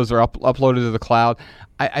my photos are uploaded to the cloud,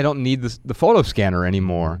 I don't need the photo scanner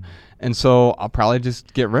anymore. And so I'll probably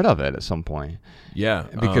just get rid of it at some point. Yeah.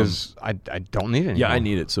 Because I don't need it anymore. Yeah, I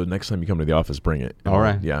need it. So next time you come to the office, bring it. All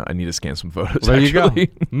right. Yeah, I need to scan some photos. There you go. actually.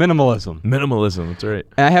 Minimalism. Minimalism. That's right.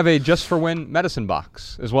 And I have a just for when medicine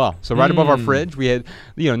box as well. So right above our fridge, we had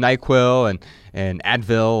NyQuil and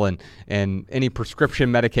Advil and any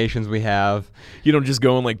prescription medications we have. You don't just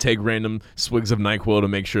go and like take random swigs of NyQuil to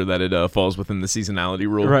make sure that it falls within the seasonality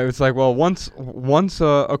rule. Right. It's like, well, once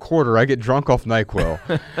a quarter, I get drunk off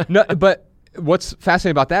NyQuil. No, but what's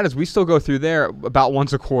fascinating about that is we still go through there about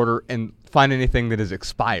once a quarter and find anything that is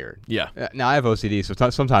expired. Yeah. Now I have OCD, so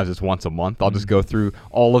sometimes it's once a month. I'll just go through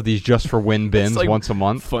all of these just for win bins like once a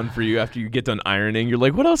month. Fun for you after you get done ironing. You're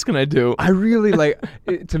like, what else can I do? I really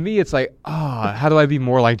to me, it's like, how do I be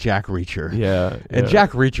more like Jack Reacher? Yeah. And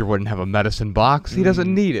Jack Reacher wouldn't have a medicine box. He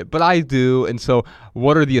doesn't need it, but I do. And so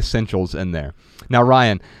what are the essentials in there? Now,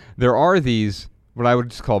 Ryan, there are these what I would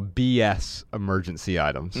just call BS emergency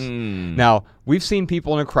items. Now, we've seen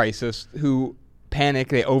people in a crisis who panic,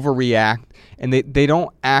 they overreact, and they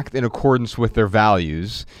don't act in accordance with their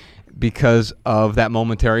values because of that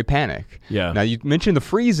momentary panic. Yeah. Now, you mentioned the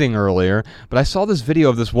freezing earlier, but I saw this video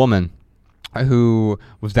of this woman who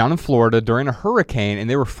was down in Florida during a hurricane, and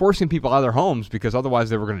they were forcing people out of their homes because otherwise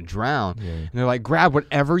they were going to drown. Yeah. And they're like, grab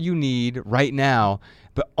whatever you need right now,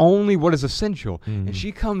 but only what is essential. And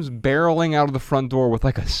she comes barreling out of the front door with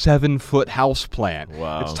like a 7-foot house plant.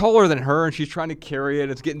 Wow. It's taller than her, and she's trying to carry it.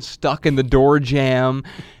 It's getting stuck in the door jamb.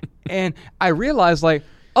 And I realized, like,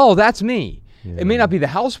 oh, that's me. Yeah. It may not be the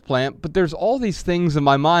house plant, but there's all these things in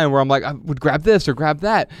my mind where I'm like, I would grab this or grab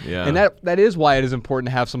that. Yeah. And that is why it is important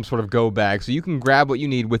to have some sort of go bag. So you can grab what you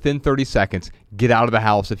need within 30 seconds, get out of the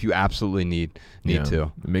house if you absolutely need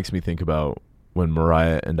to. It makes me think about when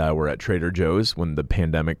Mariah and I were at Trader Joe's when the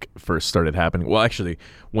pandemic first started happening. Well, actually,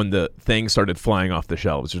 when the things started flying off the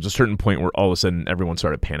shelves, there's a certain point where all of a sudden everyone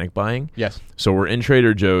started panic buying. Yes. So we're in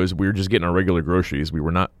Trader Joe's. We were just getting our regular groceries. We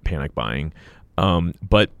were not panic buying.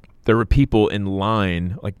 But there were people in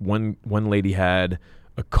line. Like one lady had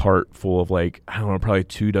a cart full of like, I don't know, probably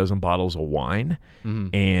 24 bottles of wine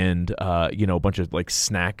and, a bunch of like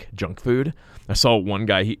snack junk food. I saw one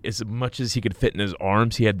guy, as much as he could fit in his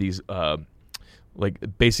arms, he had these,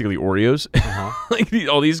 like basically Oreos, like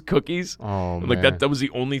all these cookies. Oh, like man. that was the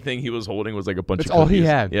only thing he was holding was like a bunch That's of cookies. all he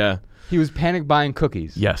had. Yeah. He was panic buying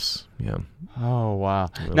cookies. Yes. Yeah. Oh, wow.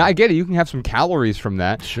 Now, I get it. You can have some calories from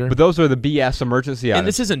that. Sure. But those are the BS emergency items. And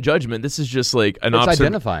this isn't judgment. This is just like an It's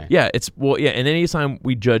identifying. Yeah. And anytime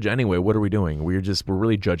we judge anyway, what are we doing? We're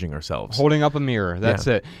really judging ourselves. Holding up a mirror. That's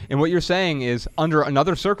it. And what you're saying is, under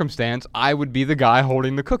another circumstance, I would be the guy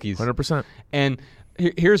holding the cookies. 100%. And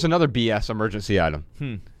here's another BS emergency item.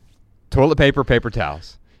 Toilet paper, paper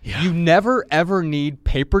towels. Yeah. You never, ever need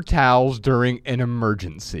paper towels during an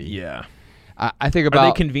emergency. Yeah. I think about...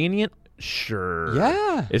 Are they convenient? Sure.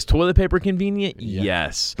 Yeah. Is toilet paper convenient? Yeah.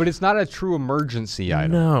 Yes. But it's not a true emergency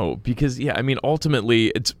item. No, because,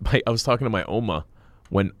 ultimately, I was talking to my Oma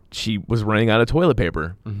when she was running out of toilet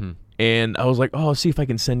paper. And I was like, oh, I'll see if I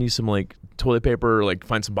can send you some, like, toilet paper or, like,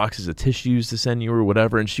 find some boxes of tissues to send you or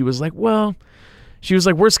whatever. And she was like,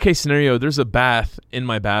 worst case scenario, there's a bath in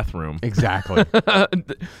my bathroom. Exactly.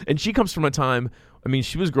 And she comes from a time,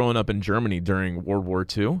 she was growing up in Germany during World War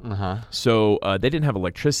II. So they didn't have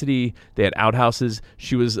electricity. They had outhouses.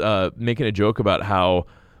 She was making a joke about how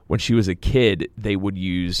when she was a kid, they would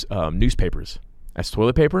use newspapers as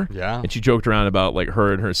toilet paper. Yeah. And she joked around about like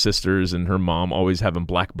her and her sisters and her mom always having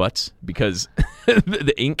black butts because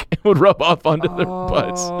the ink would rub off onto their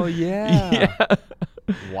butts. Oh, yeah. Yeah.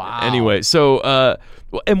 Wow. Anyway, so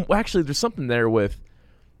and actually, there's something there with,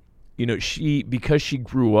 because she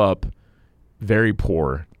grew up very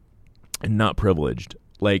poor and not privileged.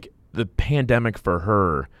 Like the pandemic for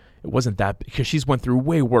her, it wasn't that because she's went through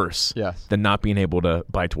way worse than not being able to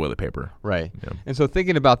buy toilet paper. Right. Yeah. And so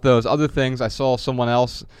thinking about those other things, I saw someone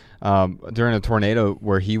else during a tornado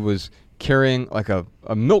where he was carrying like a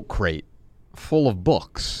milk crate full of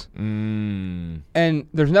books. And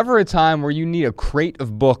there's never a time where you need a crate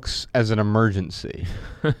of books as an emergency.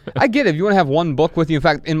 I get it. If you want to have one book with you. In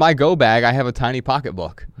fact, in my go bag, I have a tiny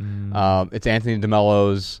pocketbook. It's Anthony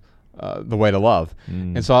DeMello's The Way to Love.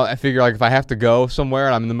 And so I figure like if I have to go somewhere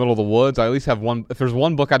and I'm in the middle of the woods, I at least have one. If there's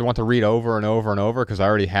one book I'd want to read over and over and over because I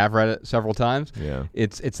already have read it several times,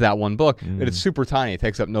 it's that one book. But it's super tiny. It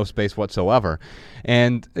takes up no space whatsoever.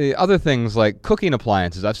 And other things like cooking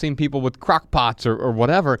appliances. I've seen people with crock pots or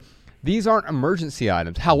whatever. These aren't emergency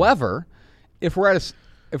items. However, if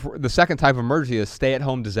the second type of emergency is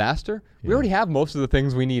stay-at-home disaster, we already have most of the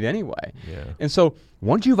things we need anyway. And so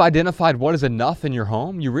once you've identified what is enough in your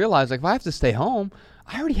home, you realize, like, if I have to stay home,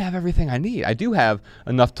 I already have everything I need. I do have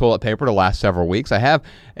enough toilet paper to last several weeks. I have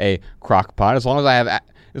a crock pot. As long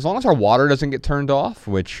as our water doesn't get turned off,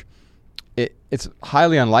 which it's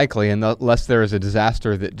highly unlikely unless there is a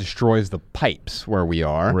disaster that destroys the pipes where we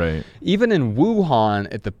are. Right. Even in Wuhan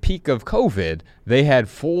at the peak of COVID, they had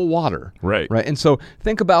full water. Right. And so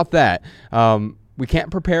think about that. We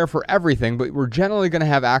can't prepare for everything, but we're generally going to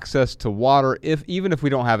have access to water even if we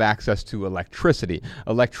don't have access to electricity.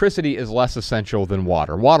 Electricity is less essential than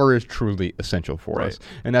water. Water is truly essential for us.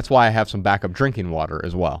 And that's why I have some backup drinking water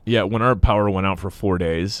as well. Yeah, when our power went out for 4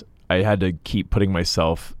 days, I had to keep putting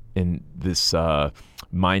myself in this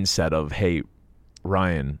mindset of, hey,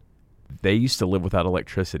 Ryan, they used to live without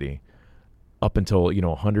electricity up until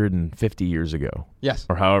 150 years ago. Yes.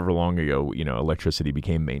 Or however long ago electricity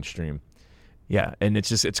became mainstream. Yeah, and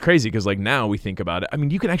it's crazy because like now we think about it. I mean,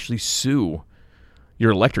 you can actually sue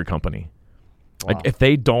your electric company. Wow. Like if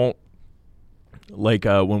they don't, like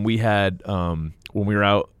when we were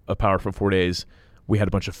out of power for 4 days, we had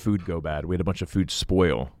a bunch of food go bad. We had a bunch of food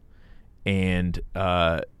spoil. And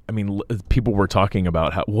people were talking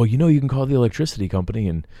about how, well, you can call the electricity company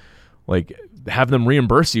and like have them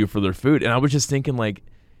reimburse you for their food. And I was just thinking, like,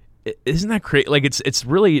 isn't that crazy? Like, it's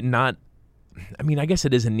really not. I mean, I guess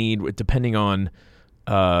it is a need depending on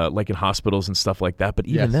like in hospitals and stuff like that. But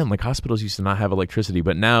even then, like hospitals used to not have electricity,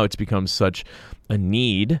 but now it's become such a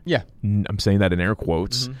need. Yeah, I'm saying that in air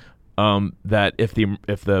quotes. That if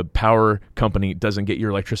the power company doesn't get your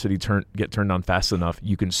electricity turned on fast enough,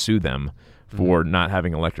 you can sue them for not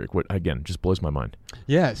having electric. What again just blows my mind.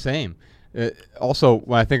 Yeah, same. Also,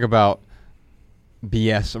 when I think about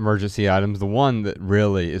BS emergency items, the one that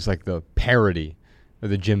really is like the parody are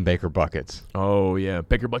the Jim Baker buckets. Oh yeah,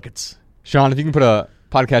 Baker buckets. Sean, if you can put a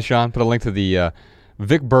link to the.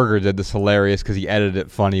 Vic Berger did this hilarious because he edited it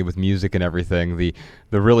funny with music and everything. The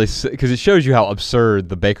really because it shows you how absurd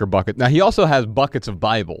the Baker bucket. Now he also has buckets of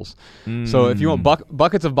Bibles. So if you want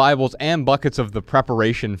buckets of Bibles and buckets of the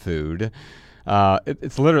preparation food,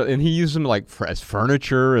 it's literally, and he used them like as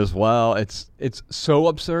furniture as well. It's so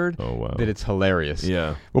absurd that it's hilarious.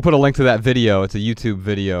 Yeah, we'll put a link to that video. It's a YouTube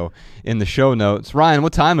video in the show notes. Ryan,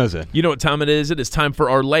 what time is it? You know what time it is? It is time for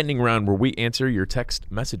our lightning round where we answer your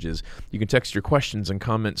text messages. You can text your questions and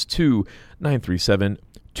comments to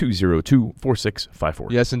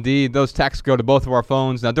 937-202-4654. Yes, indeed. Those texts go to both of our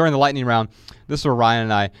phones. Now, during the lightning round, this is where Ryan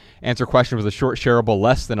and I answer questions with a short, shareable,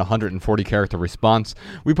 less than 140-character response.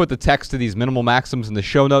 We put the text to these minimal maxims in the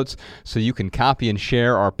show notes so you can copy and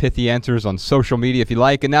share our pithy answers on social media if you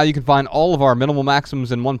like. And now you can find all of our minimal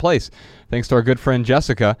maxims in one place, thanks to our good friend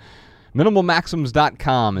Jessica.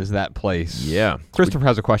 MinimalMaxims.com is that place. Yeah. Christopher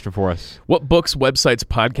has a question for us. What books, websites,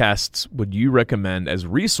 podcasts would you recommend as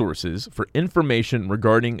resources for information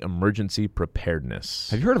regarding emergency preparedness?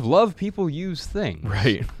 Have you heard of Love People Use Things?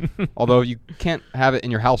 Right. Although you can't have it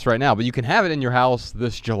in your house right now, but you can have it in your house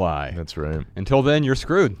this July. That's right. Until then, you're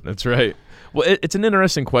screwed. That's right. Well, it's an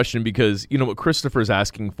interesting question because, what Christopher's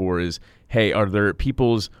asking for is, hey, are there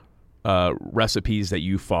people's recipes that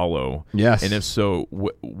you follow? Yes. And if so,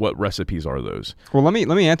 what recipes are those? Well, let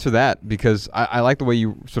me answer that because I like the way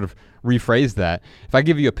you sort of rephrase that. If I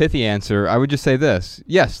give you a pithy answer, I would just say this.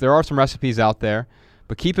 Yes, there are some recipes out there,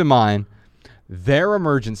 but keep in mind, their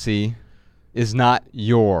emergency is not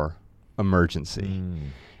your emergency.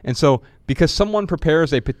 And so because someone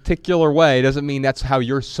prepares a particular way doesn't mean that's how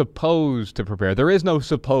you're supposed to prepare. There is no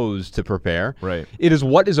supposed to prepare. Right. It is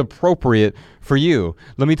what is appropriate for you.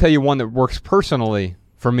 Let me tell you one that works personally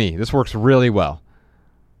for me. This works really well.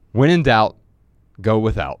 When in doubt, go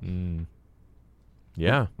without.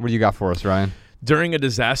 Yeah. What do you got for us, Ryan? During a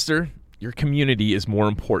disaster, your community is more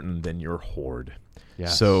important than your horde.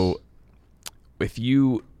 Yes. So if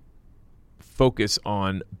you focus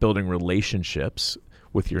on building relationships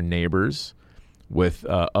with your neighbors, with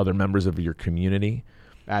other members of your community,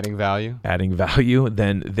 adding value,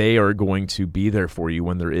 then they are going to be there for you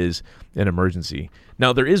when there is an emergency.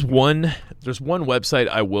 Now, there's one website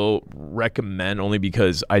I will recommend only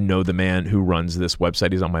because I know the man who runs this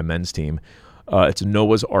website. He's on my men's team. It's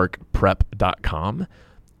noahsarkprep.com,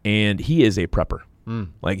 and he is a prepper.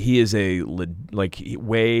 Like, he is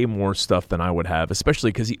way more stuff than I would have,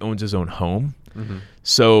 especially because he owns his own home. Mm-hmm.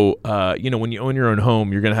 So, when you own your own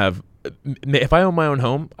home, you're going to have, if I own my own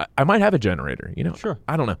home, I might have a generator, Sure.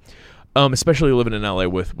 I don't know. Especially living in LA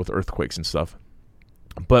with earthquakes and stuff.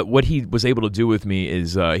 But what he was able to do with me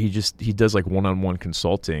is he does like one-on-one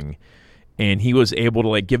consulting, and he was able to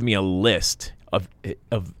like give me a list of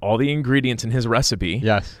all the ingredients in his recipe.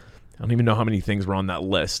 Yes. I don't even know how many things were on that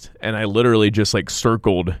list. And I literally just like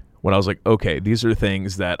circled when I was like, okay, these are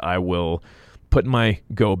things that I will put in my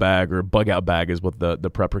go bag, or bug out bag is what the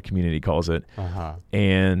prepper community calls it. Uh-huh.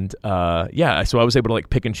 And so I was able to like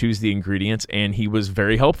pick and choose the ingredients, and he was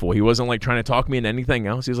very helpful. He wasn't like trying to talk me into anything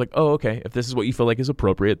else. He was like, oh, okay, if this is what you feel like is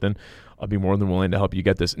appropriate, then I'll be more than willing to help you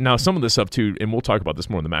get this. Now, some of this stuff too, and we'll talk about this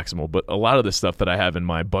more in the Maximal, but a lot of the stuff that I have in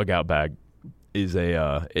my bug out bag is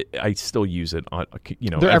I still use it on,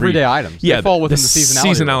 they're everyday items. Yeah, they fall within the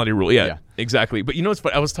seasonality rule. Yeah, exactly. But it's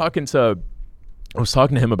funny. I was talking to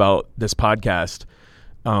him about this podcast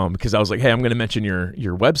because I was like, hey, I'm going to mention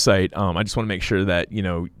your website. I just want to make sure that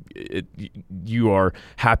you are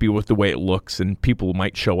happy with the way it looks, and people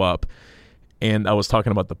might show up. And I was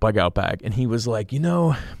talking about the bug out bag, and he was like,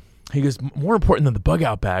 he goes, more important than the bug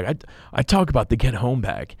out bag, I talk about the get home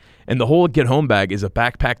bag. And the whole get home bag is a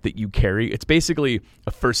backpack that you carry. It's basically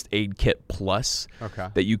a first aid kit plus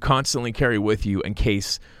that you constantly carry with you in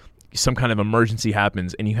case some kind of emergency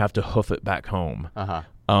happens and you have to hoof it back home. Uh-huh.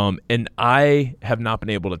 And I have not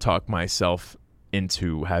been able to talk myself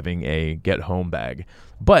into having a get home bag.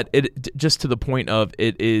 But it just to the point of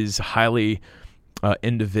it is highly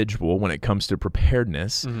individual when it comes to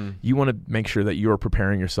preparedness. Mm-hmm. You want to make sure that you are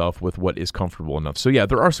preparing yourself with what is comfortable enough. So yeah,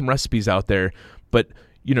 there are some recipes out there, but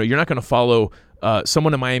you're not going to follow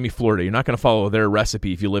someone in Miami, Florida. You're not going to follow their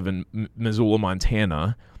recipe if you live in Missoula,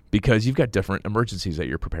 Montana, because you've got different emergencies that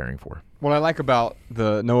you're preparing for. What I like about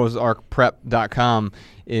the noahsarkprep.com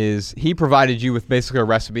is he provided you with basically a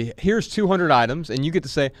recipe. Here's 200 items, and you get to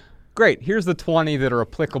say, great, here's the 20 that are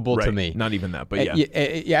applicable to me. Not even that, but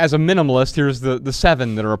yeah. As a minimalist, here's the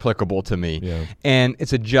 7 that are applicable to me. Yeah. And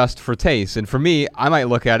it's a just for taste. And for me, I might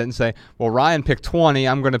look at it and say, well, Ryan picked 20,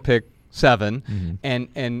 I'm going to pick 7. Mm-hmm.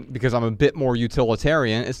 And because I'm a bit more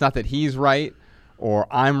utilitarian, it's not that he's right or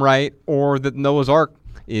I'm right or that Noah's Ark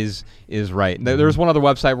is right. Mm-hmm. There's one other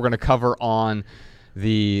website we're going to cover on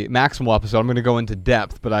the Maximal episode. I'm going to go into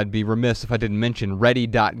depth, but I'd be remiss if I didn't mention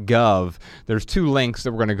ready.gov. There's 2 links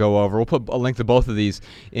that we're going to go over. We'll put a link to both of these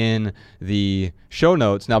in the show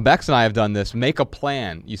notes. Now, Bex and I have done this. Make a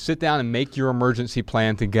plan. You sit down and make your emergency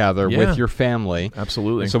plan together with your family.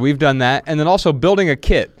 Absolutely. So we've done that. And then also building a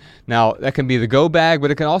kit. Now, that can be the go bag, but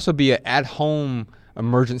it can also be an at-home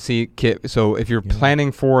emergency kit. So if you're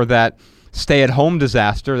planning for that stay-at-home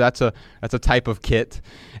disaster, that's a type of kit.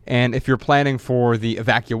 And if you're planning for the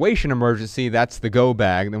evacuation emergency, that's the go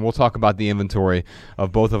bag. Then we'll talk about the inventory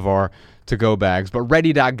of both of our to-go bags. But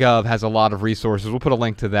ready.gov has a lot of resources. We'll put a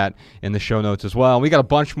link to that in the show notes as well. We got a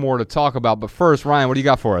bunch more to talk about. But first, Ryan, what do you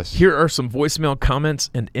got for us? Here are some voicemail comments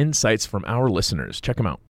and insights from our listeners. Check them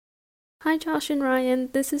out. Hi, Josh and Ryan.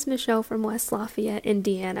 This is Michelle from West Lafayette,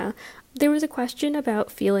 Indiana. There was a question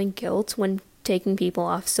about feeling guilt when taking people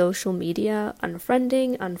off social media,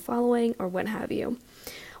 unfriending, unfollowing, or what have you.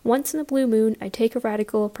 Once in a blue moon, I take a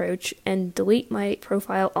radical approach and delete my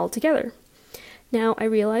profile altogether. Now, I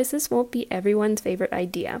realize this won't be everyone's favorite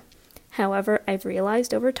idea. However, I've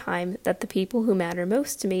realized over time that the people who matter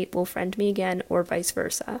most to me will friend me again or vice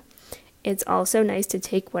versa. It's also nice to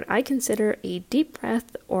take what I consider a deep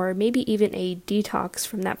breath or maybe even a detox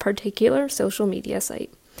from that particular social media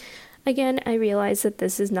site. Again, I realize that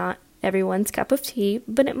this is not everyone's cup of tea,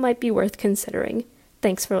 but it might be worth considering.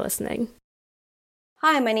 Thanks for listening.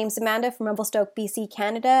 Hi, my name's Amanda from Revelstoke, BC,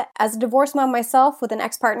 Canada. As a divorced mom myself with an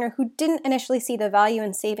ex-partner who didn't initially see the value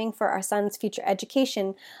in saving for our son's future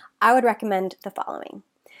education, I would recommend the following.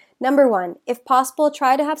 Number 1, if possible,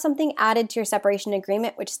 try to have something added to your separation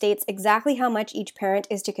agreement which states exactly how much each parent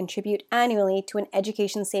is to contribute annually to an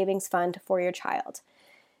education savings fund for your child.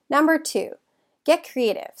 Number 2, Get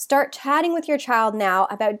creative. Start chatting with your child now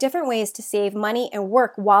about different ways to save money and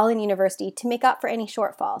work while in university to make up for any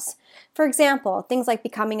shortfalls. For example, things like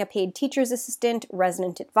becoming a paid teacher's assistant,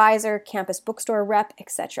 resident advisor, campus bookstore rep,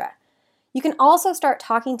 etc. You can also start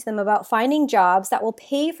talking to them about finding jobs that will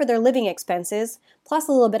pay for their living expenses, plus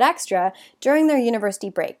a little bit extra, during their university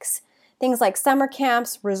breaks. Things like summer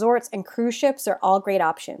camps, resorts, and cruise ships are all great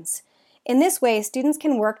options. In this way, students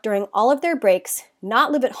can work during all of their breaks,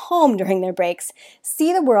 not live at home during their breaks,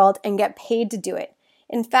 see the world, and get paid to do it.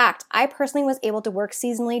 In fact, I personally was able to work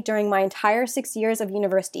seasonally during my entire 6 years of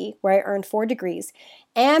university, where I earned 4 degrees,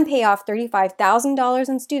 and pay off $35,000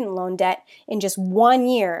 in student loan debt in just 1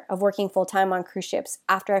 year of working full-time on cruise ships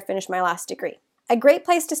after I finished my last degree. A great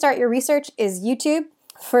place to start your research is YouTube.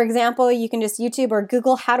 For example, you can just YouTube or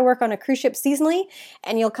Google how to work on a cruise ship seasonally,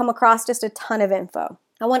 and you'll come across just a ton of info.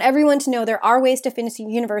 I want everyone to know there are ways to finish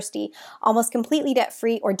university almost completely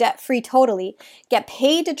debt-free or debt-free totally, get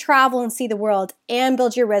paid to travel and see the world, and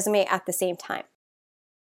build your resume at the same time.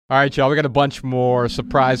 All right, y'all, we got a bunch more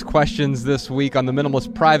surprise questions this week on the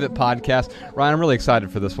Minimalist Private Podcast. Ryan, I'm really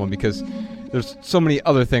excited for this one because there's so many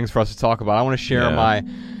other things for us to talk about. I want to share my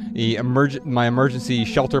emergency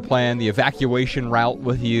shelter plan, the evacuation route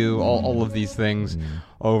with you, all of these things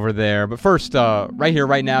over there. But first, right here,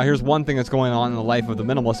 right now, here's one thing that's going on in the life of the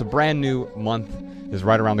minimalist. A brand new month is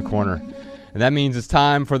right around the corner. And that means it's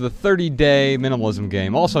time for the 30-day minimalism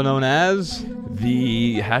game, also known as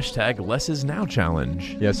the hashtag Less Is Now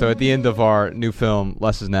challenge. Yeah, so at the end of our new film,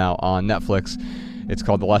 Less Is Now, on Netflix, it's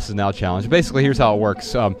called the Less Is Now Challenge. Basically, here's how it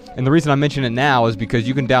works. And the reason I mention it now is because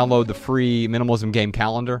you can download the free minimalism game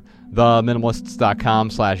calendar,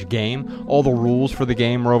 theminimalists.com/game. All the rules for the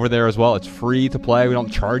game are over there as well. It's free to play. We don't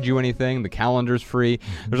charge you anything. The calendar's free.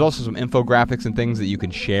 There's also some infographics and things that you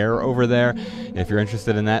can share over there if you're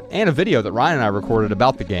interested in that, and a video that Ryan and I recorded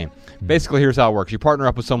about the game. Basically, here's how it works. You partner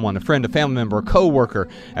up with someone, a friend, a family member, a co-worker.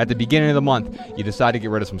 At the beginning of the month, you decide to get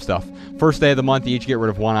rid of some stuff. First day of the month, you each get rid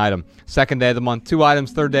of 1 item. Second day of the month, 2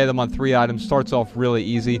 items. Third day of the month, 3 items. Starts off really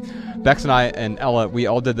easy. Bex and I and Ella, we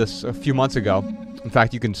all did this a few months ago. In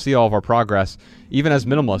fact, you can see all of our progress. Even as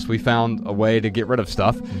minimalists, we found a way to get rid of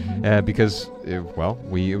stuff because,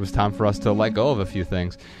 it was time for us to let go of a few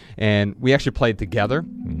things. And we actually played together.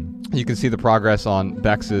 You can see the progress on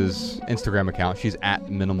Bex's Instagram account. She's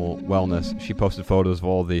at Minimal Wellness. She posted photos of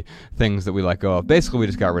all the things that we let go of. Basically, we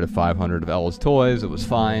just got rid of 500 of Ella's toys. It was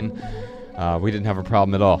fine. We didn't have a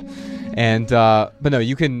problem at all. And but no,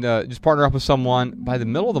 you can just partner up with someone. By the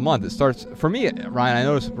middle of the month, it starts. For me, Ryan, I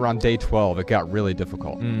noticed around day 12, it got really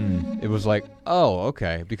difficult. It was like, oh,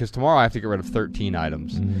 okay, because tomorrow I have to get rid of 13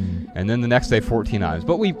 items. And then the next day, 14 items.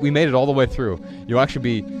 But we made it all the way through. You'll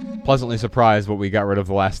actually be pleasantly surprised what we got rid of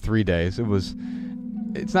the last 3 days.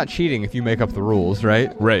 It's not cheating if you make up the rules,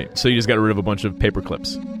 right? Right. So you just got rid of a bunch of paper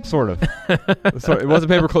clips. Sort of. So it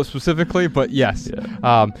wasn't paper clips specifically, but yes.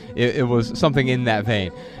 Yeah. It was something in that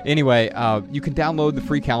vein. Anyway, you can download the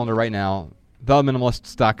free calendar right now,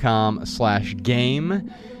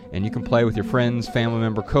 theminimalists.com/game, and you can play with your friends, family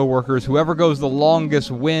member, coworkers. Whoever goes the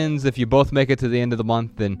longest wins. If you both make it to the end of the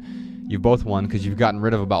month, then you've both won because you've gotten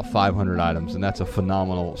rid of about 500 items, and that's a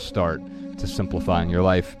phenomenal start to simplifying your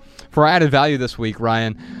life. For our added value this week,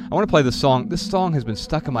 Ryan, I want to play this song. This song has been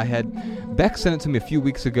stuck in my head. Beck sent it to me a few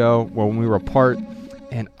weeks ago when we were apart,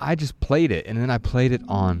 and I just played it, and then I played it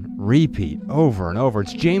on repeat over and over.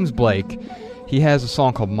 It's James Blake. He has a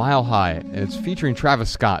song called Mile High, and it's featuring Travis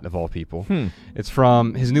Scott, of all people. It's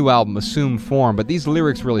from his new album, Assume Form, but these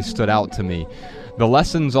lyrics really stood out to me. The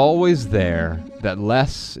lesson's always there, that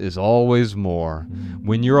less is always more.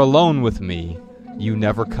 When you're alone with me, you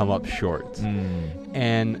never come up short.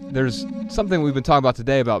 And there's something we've been talking about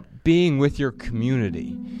today about being with your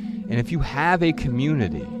community. And if you have a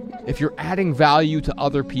community, if you're adding value to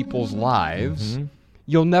other people's lives,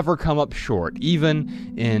 you'll never come up short,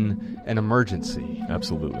 even in an emergency.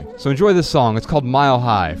 Absolutely. So enjoy this song. It's called Mile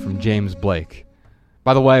High from James Blake.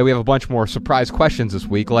 By the way, we have a bunch more surprise questions this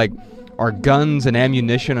week, like, are guns and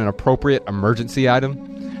ammunition an appropriate emergency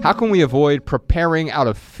item? How can we avoid preparing out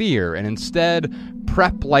of fear and instead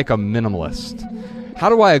prep like a minimalist? How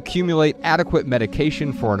do I accumulate adequate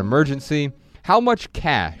medication for an emergency? How much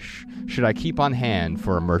cash should I keep on hand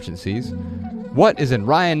for emergencies? What is in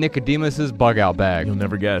Ryan Nicodemus's bug-out bag? You'll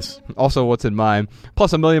never guess. Also, what's in mine?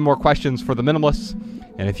 Plus a million more questions for the minimalists.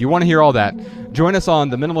 And if you want to hear all that, join us on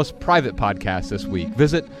the Minimalist Private Podcast this week.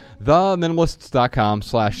 Visit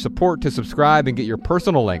theminimalists.com/support to subscribe and get your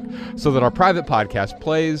personal link so that our private podcast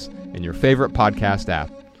plays in your favorite podcast app.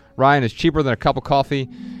 Ryan, is cheaper than a cup of coffee,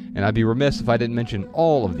 And I'd be remiss if I didn't mention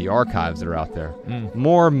all of the archives that are out there.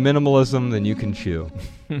 More minimalism than you can chew.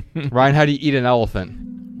 Ryan, how do you eat an elephant?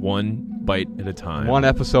 One bite at a time. One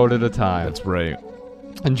episode at a time. That's right.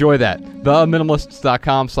 Enjoy that.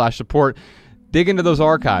 TheMinimalists.com/support. Dig into those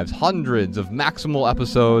archives. Hundreds of Maximal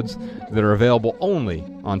episodes that are available only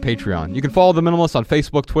on Patreon. You can follow The Minimalists on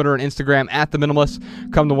Facebook, Twitter, and Instagram at The Minimalists.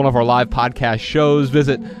 Come to one of our live podcast shows.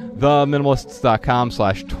 Visit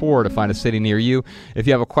theminimalists.com/tour to find a city near you. If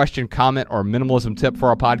you have a question, comment, or minimalism tip for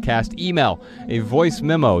our podcast, email a voice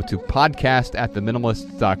memo to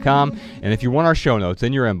podcast@theminimalists.com. And if you want our show notes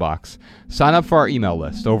in your inbox, sign up for our email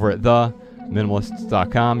list over at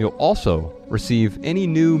theminimalists.com. You'll also receive any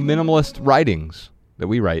new minimalist writings that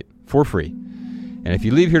we write for free. And if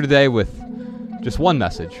you leave here today with just one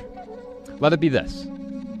message, let it be this: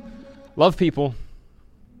 love people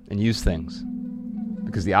and use things,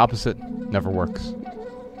 because the opposite never works.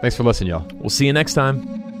 Thanks for listening, y'all. We'll see you next time.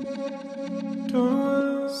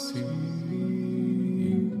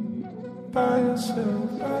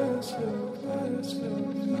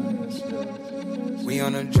 We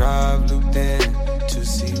on a drive, looped in,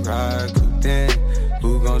 2C ride, cooped in.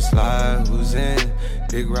 Who gon' slide, who's in?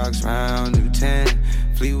 Big rocks round, new 10.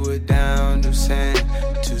 Fleetwood down, new sand.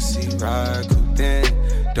 2C ride, cooped in.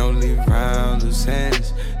 Don't leave round loose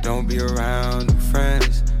ends. Don't be around new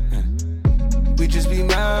friends. We just be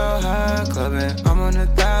mile high clubbing. I'm on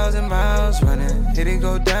 1,000 miles running. Hit it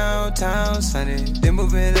go downtown Sunday. Then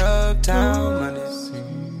moving uptown Monday.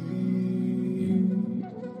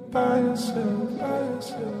 By yourself, by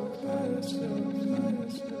yourself, by yourself.